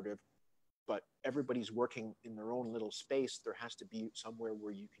collaborative, but everybody's working in their own little space. There has to be somewhere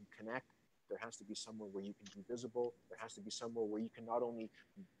where you can connect. There has to be somewhere where you can be visible. There has to be somewhere where you can not only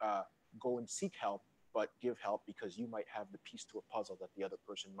go and seek help, but give help, because you might have the piece to a puzzle that the other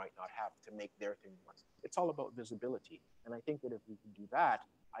person might not have to make their thing work. It's all about visibility. And I think that if we can do that,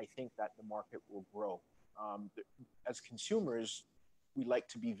 I think that the market will grow. As consumers, we like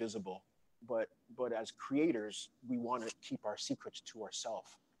to be visible, but as creators, we want to keep our secrets to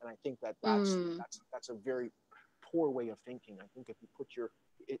ourselves. And I think that that's a very poor way of thinking. I think if you put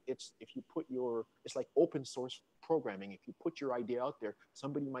it's like open source programming. If you put your idea out there,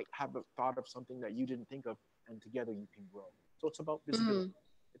 somebody might have a thought of something that you didn't think of, and together you can grow. So it's about visibility.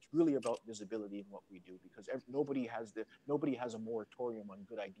 It's really about visibility in what we do, because nobody has a moratorium on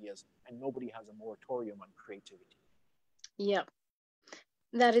good ideas, and nobody has a moratorium on creativity. Yeah,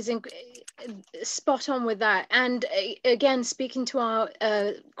 that is spot on with that. And again, speaking to our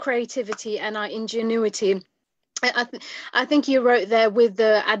creativity and our ingenuity, I think you wrote there with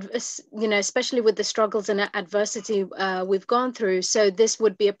the, you know, especially with the struggles and adversity we've gone through. So this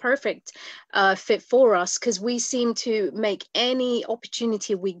would be a perfect fit for us, because we seem to make any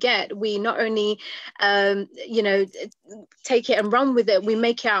opportunity we get. We not only, you know, take it and run with it, we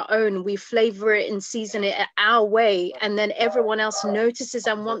make it our own. We flavor it and season it our way. And then everyone else notices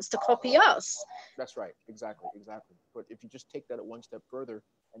and wants to copy us. That's right. Exactly. But if you just take that at one step further,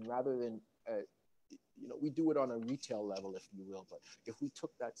 and rather than, you know, we do it on a retail level, if you will, but if we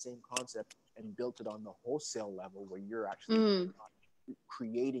took that same concept and built it on the wholesale level, where you're actually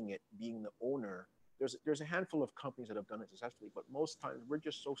creating it, being the owner, there's a handful of companies that have done it successfully, but most times we're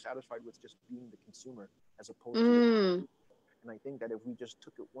just so satisfied with just being the consumer as opposed to the, and I think that if we just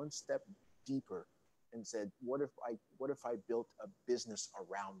took it one step deeper and said, what if I built a business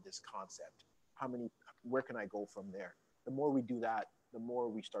around this concept? Where can I go from there? The more we do that, the more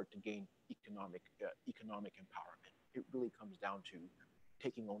we start to gain economic empowerment. It really comes down to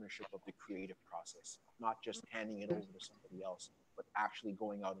taking ownership of the creative process, not just handing it over to somebody else, but actually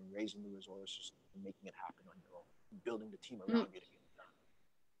going out and raising the resources and making it happen on your own, building the team around you to get it done.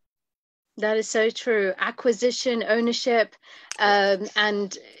 That is so true. Acquisition, ownership,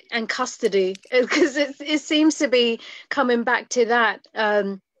 and custody, because it seems to be coming back to that.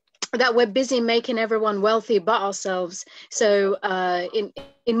 That we're busy making everyone wealthy but ourselves. So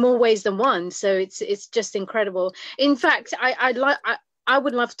in more ways than one. So it's just incredible. In fact, I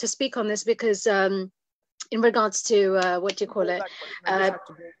would love to speak on this because in regards to what do you call it? Can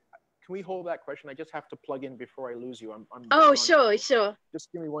we hold that question? I just have to plug in before I lose you. I'm oh, sure. Just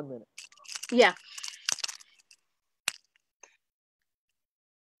give me 1 minute. Yeah.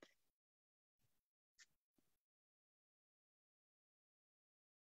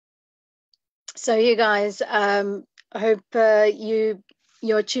 So you guys, I hope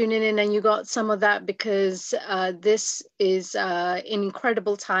you're tuning in and you got some of that, because this is an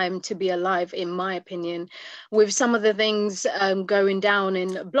incredible time to be alive, in my opinion, with some of the things going down in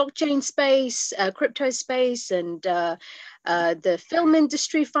blockchain space, crypto space, and the film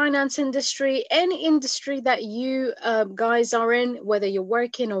industry, finance industry, any industry that you guys are in, whether you're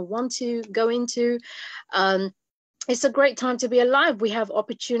working or want to go into. It's a great time to be alive. We have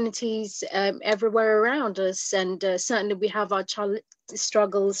opportunities everywhere around us, and certainly we have our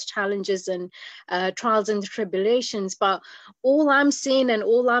struggles, challenges, and trials and tribulations. But all I'm seeing and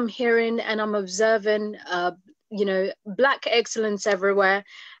all I'm hearing and I'm observing, Black excellence everywhere.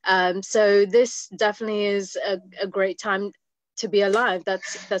 So this definitely is a great time to be alive.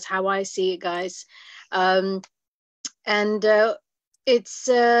 That's how I see it, guys. And it's.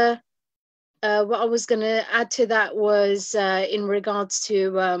 What I was going to add to that was in regards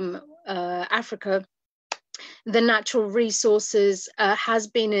to Africa, the natural resources has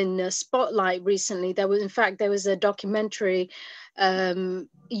been in the spotlight recently. There was a documentary. I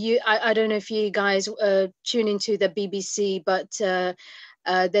don't know if you guys tune into the BBC, but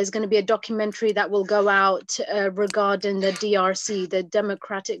there's going to be a documentary that will go out regarding the DRC, the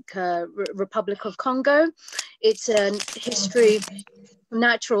Democratic Republic of Congo. It's a history,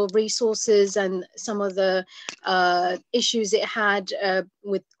 natural resources, and some of the issues it had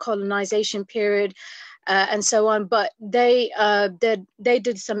with colonization period and so on. But they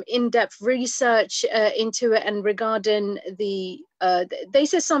did some in-depth research into it, and regarding they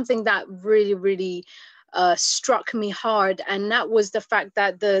said something that really struck me hard, and that was the fact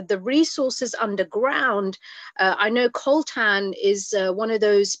that the resources underground, I know coltan is one of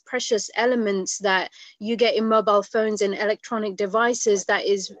those precious elements that you get in mobile phones and electronic devices. That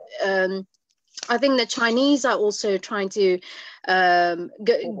is I think the Chinese are also trying to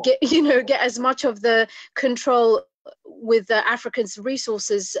get as much of the control with the Africans'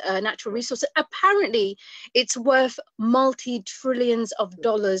 resources, natural resources. Apparently, it's worth multi-trillions of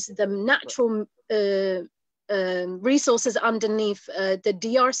dollars. The natural resources underneath the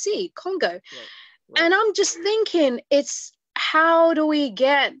DRC, Congo. Right. And I'm just thinking, it's how do we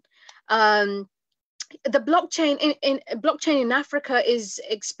get the blockchain in Africa is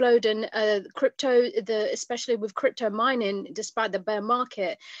exploding. Crypto, especially with crypto mining, despite the bear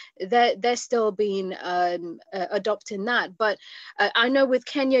market, they're still being adopting that. But I know with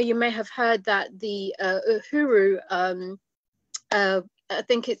Kenya, you may have heard that the Uhuru, I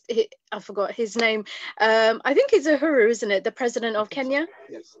think I forgot his name. I think it's Uhuru, isn't it? The president of Kenya.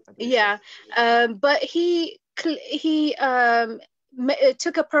 Yes. Yeah, but he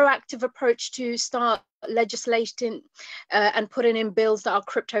took a proactive approach to start legislating and putting in bills that are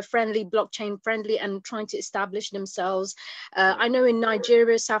crypto friendly, blockchain friendly, and trying to establish themselves. I know in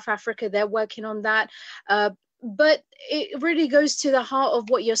Nigeria, South Africa, they're working on that. But it really goes to the heart of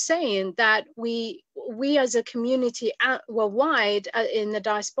what you're saying, that we as a community worldwide in the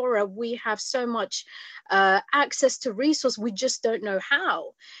diaspora, we have so much access to resource, we just don't know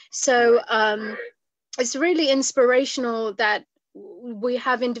how. So it's really inspirational that we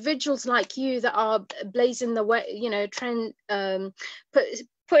have individuals like you that are blazing the way, trend,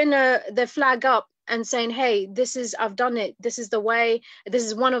 putting the flag up and saying, hey, I've done it, this is the way, this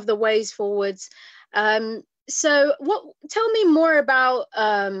is one of the ways forwards. So tell me more about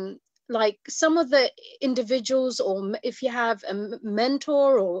like some of the individuals, or if you have a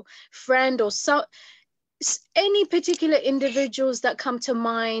mentor or friend or any particular individuals that come to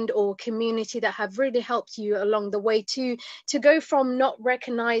mind, or community that have really helped you along the way to go from not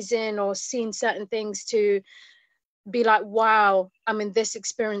recognizing or seeing certain things to be like, wow, I mean, this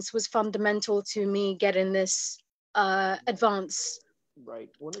experience was fundamental to me getting this advance. Right.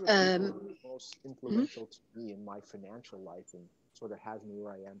 One of the people most influential to me in my financial life, and sort of has me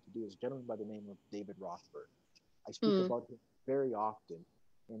where I am today is a gentleman by the name of David Rothberg. I speak Mm. about him very often.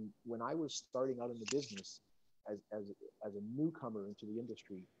 And when I was starting out in the business as a newcomer into the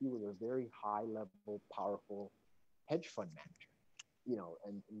industry, he was a very high level, powerful hedge fund manager.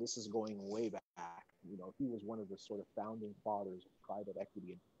 And this is going way back. He was one of the sort of founding fathers of private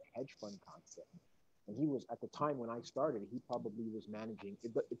equity and the hedge fund concept. And he was, at the time when I started, he probably was managing,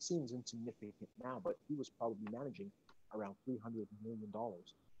 it seems insignificant now, but he was probably managing around $300 million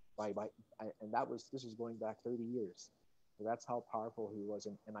and this is going back 30 years. So that's how powerful he was.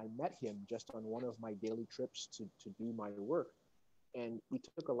 And I met him just on one of my daily trips to do my work. And we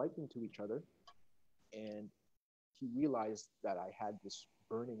took a liking to each other. And he realized that I had this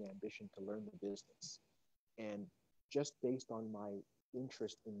burning ambition to learn the business. And just based on my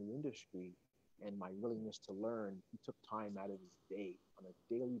interest in the industry and my willingness to learn, he took time out of his day on a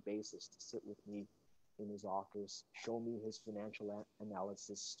daily basis to sit with me in his office, show me his financial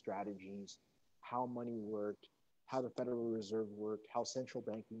analysis strategies, how money worked, how the Federal Reserve worked, how central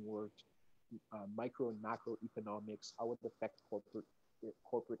banking worked, micro and macroeconomics, how it affects corporate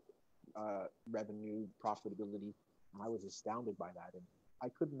revenue, profitability. And I was astounded by that. And I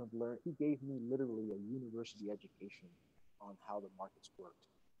couldn't have learned. He gave me literally a university education on how the markets worked.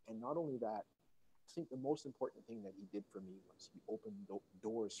 And not only that, I think the most important thing that he did for me was he opened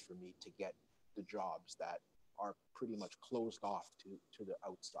doors for me to get the jobs that are pretty much closed off to the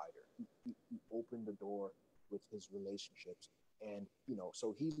outsider. He opened the door with his relationships. And,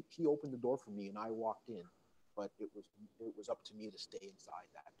 so he opened the door for me and I walked in, but it was up to me to stay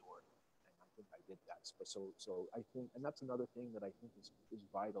inside that door. And I think I did that. So I think, and that's another thing that I think is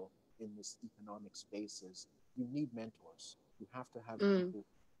vital in this economic space is you need mentors. You have to have people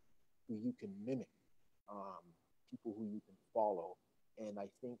who you can mimic, people who you can follow. And I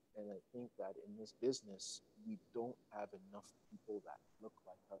think that in this business, we don't have enough people that look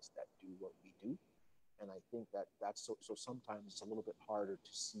like us that do what we do. And I think that's so sometimes it's a little bit harder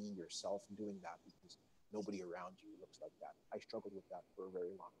to see yourself doing that because nobody around you looks like that. I struggled with that for a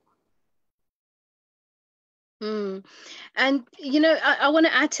very long Mm. time. And, I want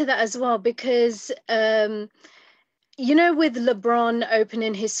to add to that as well, because, with LeBron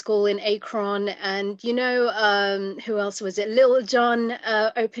opening his school in Akron, and, who else was it? Lil Jon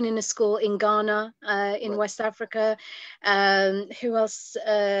opening a school in Ghana, in Right. West Africa. Who else?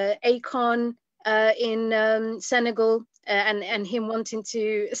 Akon in Senegal, and him wanting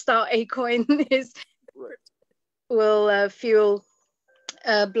to start Acoin is Right. will fuel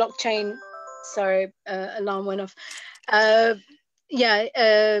blockchain. Sorry, alarm went off. A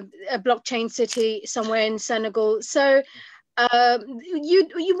blockchain city somewhere in Senegal. So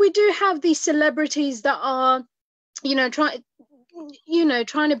we do have these celebrities that are, trying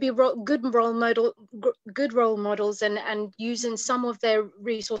to be good role models, and using some of their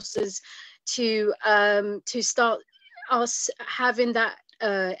resources to start us having that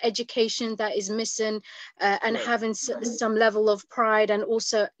education that is missing, and Right. having some level of pride, and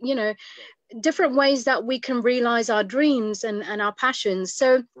also different ways that we can realize our dreams and our passions.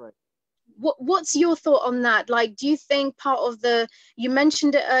 So Right. what's your thought on that? Like, do you think part of you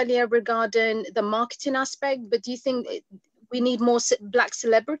mentioned it earlier regarding the marketing aspect, but do you think we need more Black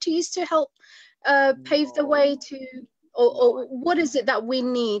celebrities to help pave the way to, or what is it that we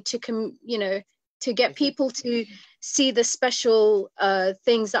need to to get people to see the special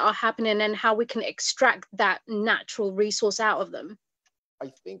things that are happening and how we can extract that natural resource out of them? I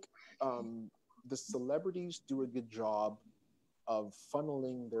think the celebrities do a good job of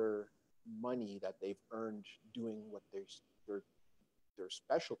funneling their money that they've earned doing what their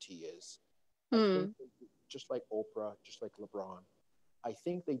specialty is. I think just like Oprah, just like LeBron, I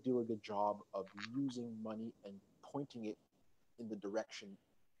think they do a good job of using money and pointing it in the direction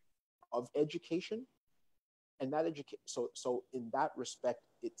of education. And that so in that respect,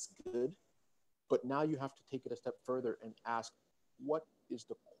 it's good. But now you have to take it a step further and ask, what is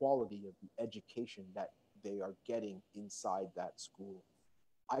the quality of the education that they are getting inside that school?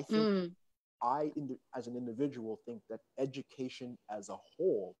 I think as an individual, think that education as a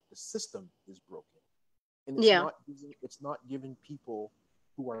whole, the system is broken, and it's not giving people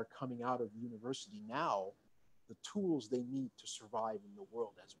who are coming out of university now the tools they need to survive in the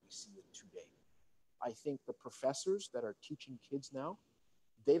world as we see it today. I think the professors that are teaching kids now,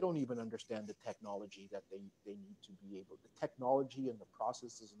 they don't even understand the technology that they need to be able, the technology and the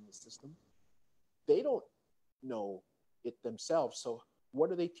processes in the system. They don't know it themselves. So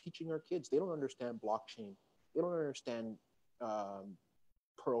what are they teaching our kids? They don't understand blockchain. They don't understand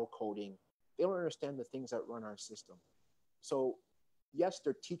Perl coding. They don't understand the things that run our system. So yes,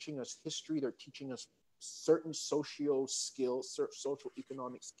 they're teaching us history. They're teaching us certain social skills, social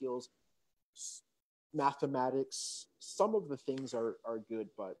economic skills, mathematics. Some of the things are good,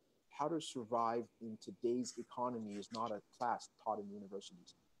 but how to survive in today's economy is not a class taught in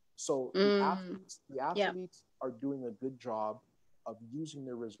universities. So the Yeah. athletes are doing a good job of using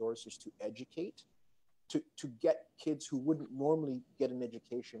their resources to educate, to get kids who wouldn't normally get an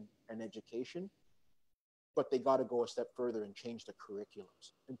education, but they got to go a step further and change the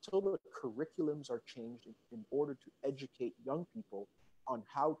curriculums. Until the curriculums are changed in order to educate young people on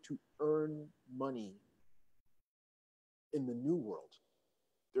how to earn money in the new world,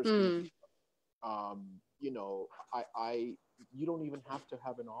 there's going to be, you know, you don't even have to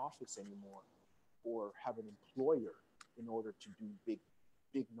have an office anymore or have an employer in order to do big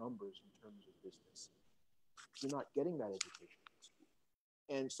numbers in terms of business. You're not getting that education in school.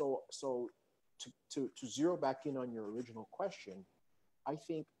 And so to zero back in on your original question, I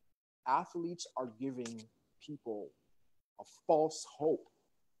think athletes are giving people a false hope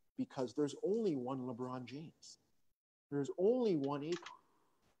because there's only one LeBron James. There's only one Akon.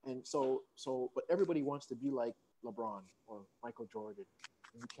 And but everybody wants to be like LeBron or Michael Jordan,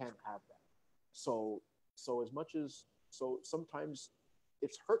 and you can't have that. So, sometimes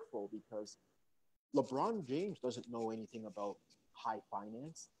it's hurtful because LeBron James doesn't know anything about high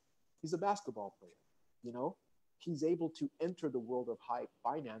finance. He's a basketball player, you know? He's able to enter the world of high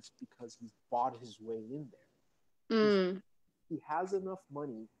finance because he's bought his way in there. He has enough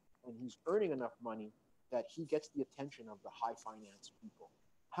money and he's earning enough money that he gets the attention of the high finance people.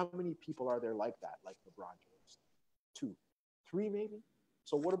 How many people are there like that, like LeBron James? 2, 3 maybe?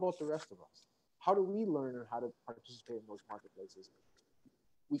 So what about the rest of us? How do we learn how to participate in those marketplaces?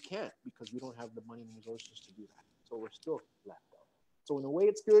 We can't because we don't have the money and resources to do that. So we're still left out. So in a way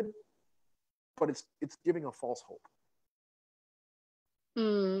it's good, but it's giving a false hope.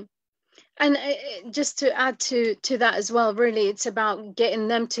 And just to add to that as well, really, it's about getting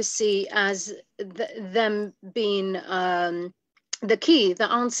them to see as them being the key, the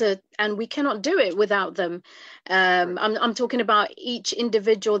answer, and we cannot do it without them. I'm talking about each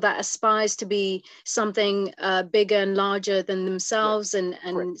individual that aspires to be something bigger and larger than themselves, and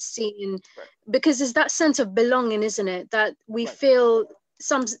seeing, because there's that sense of belonging, isn't it? That we feel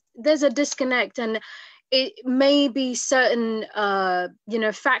there's a disconnect, and it may be certain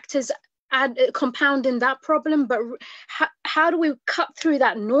factors compounding that problem, but how do we cut through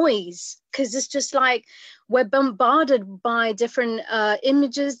that noise? Because it's just like we're bombarded by different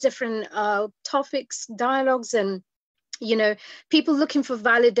images, different topics, dialogues, and people looking for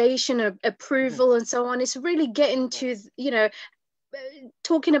validation, approval, and so on. It's really getting to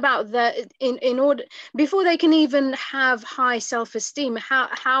talking about that in order, before they can even have high self-esteem,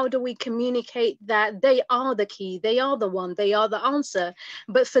 how do we communicate that they are the key, they are the one, they are the answer,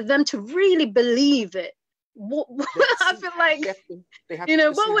 but for them to really believe it, I feel like they have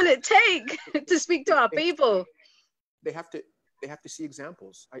what will it take to speak to our people? They have to see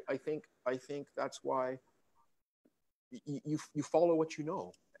examples. I think that's why you follow what you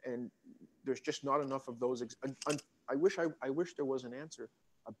know, and there's just not enough of those. I wish there was a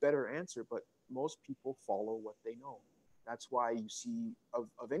better answer, but most people follow what they know. That's why you see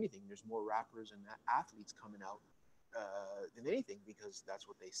of anything, there's more rappers and athletes coming out than anything, because that's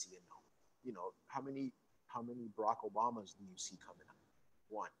what they see and know. You know, how many Barack Obamas do you see coming out?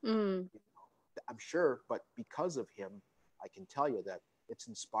 One. You know, I'm sure, but because of him, I can tell you that it's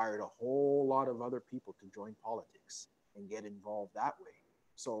inspired a whole lot of other people to join politics and get involved that way.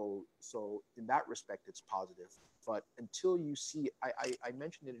 So in that respect, it's positive. But until you see, I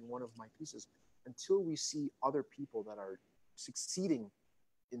mentioned it in one of my pieces, until we see other people that are succeeding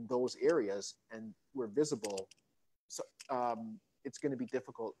in those areas and we're visible, so it's going to be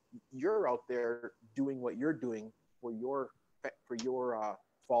difficult. You're out there doing what you're doing for your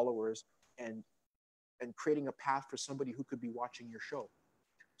followers, and creating a path for somebody who could be watching your show.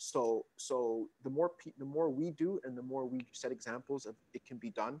 So the more we do, and the more we set examples of it can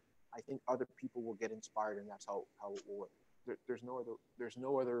be done, I think other people will get inspired, and that's how it will work. There's no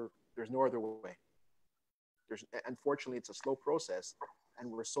other way. Unfortunately, it's a slow process,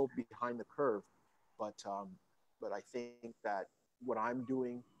 and we're so behind the curve. But I think that what I'm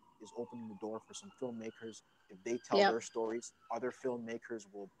doing is opening the door for some filmmakers. If they tell their stories, other filmmakers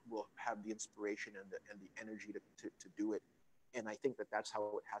will have the inspiration and the energy to do it. And I think that that's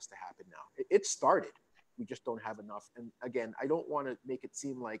how it has to happen now. It started. We just don't have enough. And again, I don't want to make it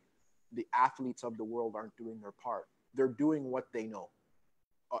seem like the athletes of the world aren't doing their part. They're doing what they know.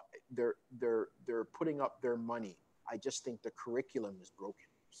 They're putting up their money. I just think the curriculum is broken.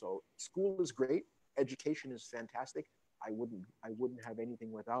 So school is great. Education is fantastic. I wouldn't have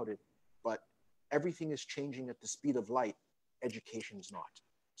anything without it. But everything is changing at the speed of light. Education is not.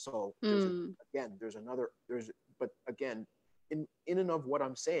 So there's but again, in and of what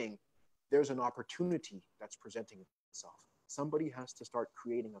I'm saying, there's an opportunity that's presenting itself. Somebody has to start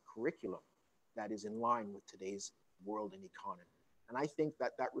creating a curriculum that is in line with today's world and economy. And I think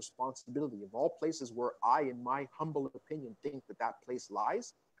that that responsibility, of all places where I, in my humble opinion, think that that place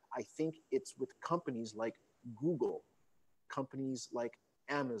lies, I think it's with companies like Google, companies like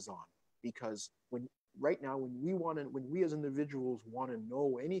Amazon, because right now, when we as individuals want to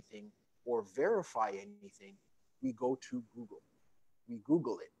know anything or verify anything, we go to Google. We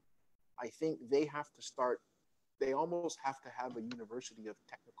Google it. I think they almost have to have a university of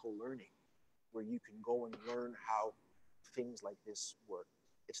technical learning where you can go and learn how things like this work.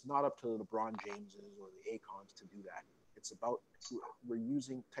 It's not up to the LeBron Jameses or the Akons to do that. It's about, we're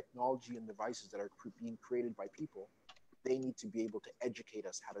using technology and devices that are being created by people. They need to be able to educate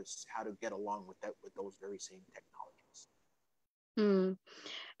us how to get along with those very same technologies. Mm.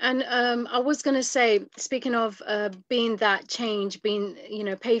 And I was going to say, speaking of being that change, being,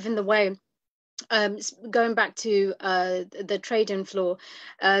 paving the way, going back to the trading floor,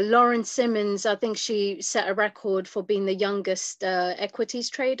 Lauren Simmons, I think she set a record for being the youngest equities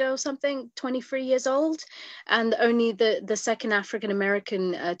trader or something, 23 years old, and only the second African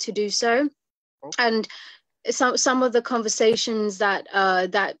American to do so. Okay. And some of the conversations that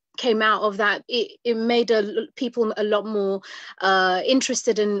came out of that, it made people a lot more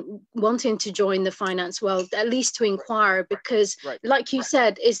interested in wanting to join the finance world, at least to inquire, because like you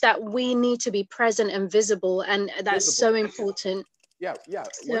said, is that we need to be present and visible, and that's so important. Yeah.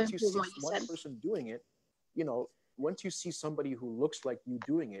 Once you see one person doing it, once you see somebody who looks like you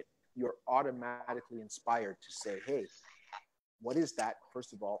doing it, you're automatically inspired to say, hey, what is that,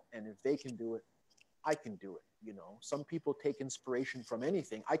 first of all? And if they can do it, I can do it. Some people take inspiration from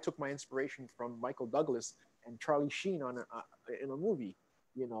anything. I took my inspiration from Michael Douglas and Charlie Sheen in a movie.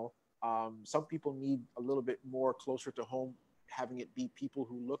 Some people need a little bit more closer to home, having it be people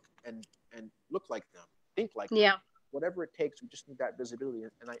who look and look like them, think like them. Whatever it takes, we just need that visibility.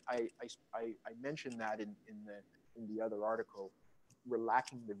 And I mentioned that in the other article. We're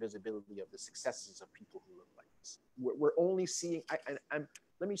lacking the visibility of the successes of people who look like this. We're only seeing.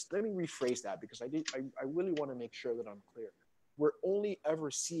 Let me rephrase that, because I really want to make sure that I'm clear. We're only ever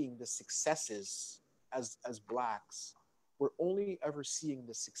seeing the successes as Blacks. We're only ever seeing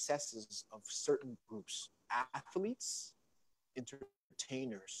the successes of certain groups, athletes,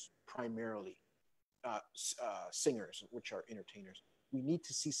 entertainers, primarily, singers, which are entertainers. We need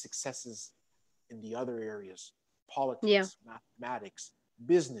to see successes in the other areas, politics, mathematics,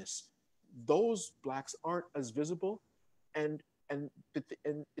 business. Those Blacks aren't as visible, and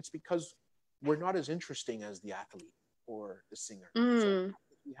it's because we're not as interesting as the athlete or the singer. So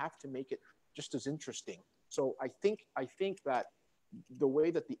we have to make it just as interesting. So I think that the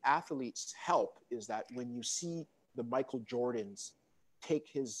way that the athletes help is that when you see the Michael Jordans take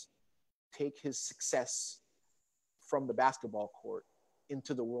his success from the basketball court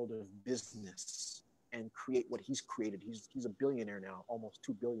into the world of business and create what he's created. He's a billionaire now, almost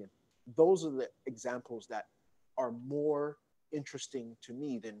 2 billion. Those are the examples that are more interesting to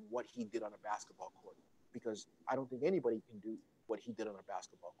me than what he did on a basketball court, because I don't think anybody can do what he did on a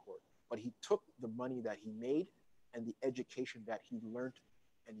basketball court. But he took the money that he made and the education that he learned,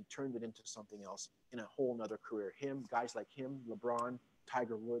 and he turned it into something else in a whole nother career. Guys like him, LeBron,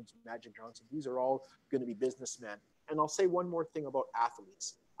 Tiger Woods, Magic Johnson, these are all going to be businessmen. And I'll say one more thing about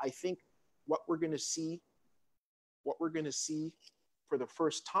athletes. I think what we're going to see for the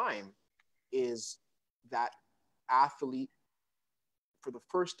first time is that athlete, for the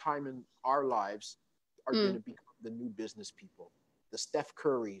first time in our lives, are going to become the new business people. The Steph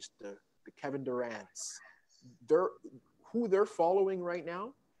Currys, the Kevin Durants. Who they're following right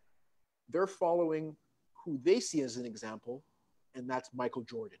now, they're following who they see as an example, and that's Michael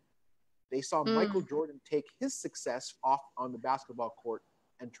Jordan. They saw Michael Jordan take his success off on the basketball court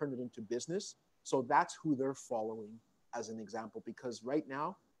and turn it into business. So that's who they're following as an example, because right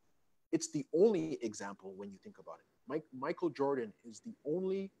now, it's the only example when you think about it. Michael Jordan is the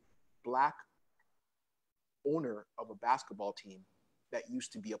only Black owner of a basketball team that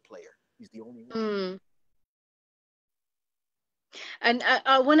used to be a player. He's the only one. And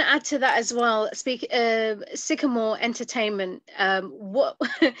I want to add to that as well. Sycamore Entertainment. What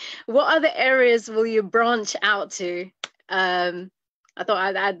other areas will you branch out to? I thought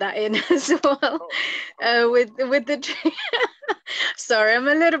I'd add that in as well. With the. Sorry, I'm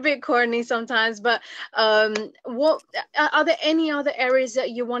a little bit corny sometimes, but what are there any other areas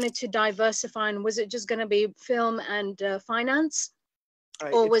that you wanted to diversify? And was it just going to be film and finance,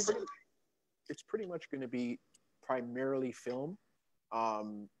 or was it? it's pretty much going to be primarily film.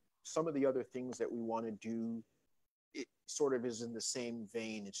 Some of the other things that we want to do, it sort of is in the same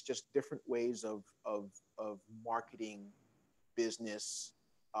vein. It's just different ways of marketing business.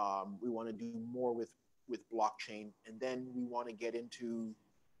 We want to do more with blockchain, and then we want to get into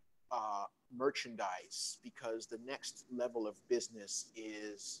merchandise, because the next level of business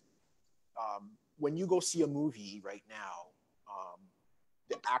is when you go see a movie right now,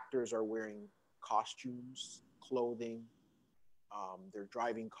 the actors are wearing costumes, clothing, they're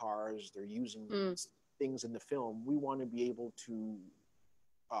driving cars, they're using things in the film. We want to be able to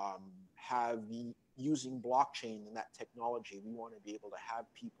have using blockchain and that technology. We want to be able to have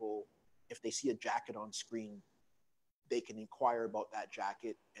people, if they see a jacket on screen, they can inquire about that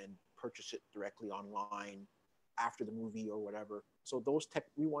jacket and purchase it directly online after the movie or whatever. So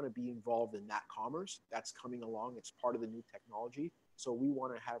we want to be involved in that commerce. That's coming along. It's part of the new technology. So we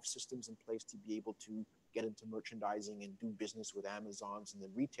want to have systems in place to be able to get into merchandising and do business with Amazons and the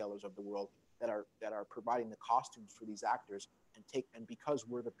retailers of the world that are providing the costumes for these actors, and because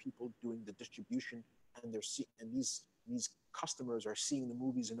we're the people doing the distribution, and these customers are seeing the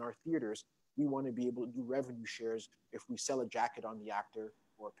movies in our theaters, we want to be able to do revenue shares. If we sell a jacket on the actor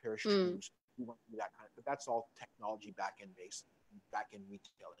or a pair of shoes, we want to do that kind of, but that's all technology back-end based, back-end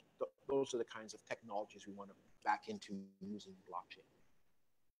retailing. Those are the kinds of technologies we want to back into using blockchain.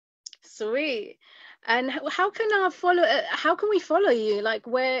 Sweet. And how can we follow you? Like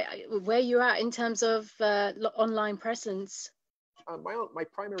where you at in terms of online presence? My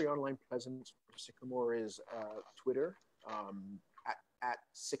primary online presence for Sycamore is Twitter. At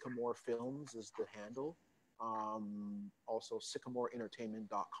Sycamore Films is the handle. Also,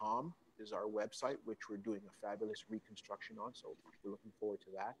 sycamoreentertainment.com is our website, which we're doing a fabulous reconstruction on. So we're looking forward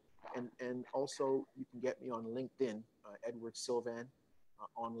to that. And also, you can get me on LinkedIn, Edward Sylvan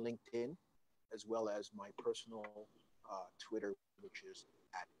on LinkedIn, as well as my personal Twitter, which is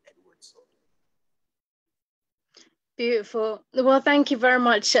at Edward Sylvan. Beautiful. Well, thank you very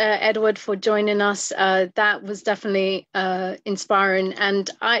much, Edward, for joining us. That was definitely inspiring, and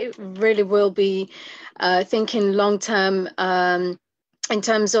I really will be thinking long term in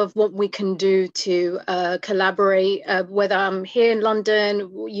terms of what we can do to collaborate, whether I'm here in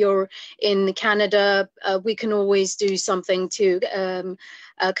London, you're in Canada, we can always do something to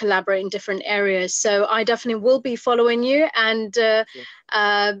collaborate in different areas. So I definitely will be following you. And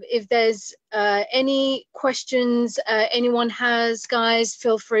if there's any questions anyone has, guys,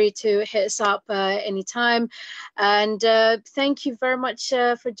 feel free to hit us up anytime. And thank you very much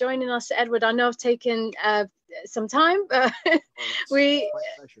for joining us, Edward. I know I've taken some time. We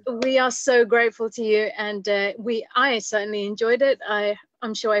are so grateful to you, and I certainly enjoyed it.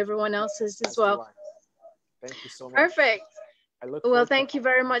 I'm sure everyone else has as well. Thank you so much. Perfect. Well, thank you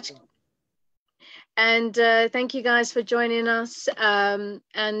very much. And thank you guys for joining us, and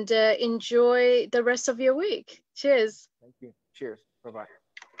enjoy the rest of your week. Cheers. Thank you. Cheers. Bye-bye.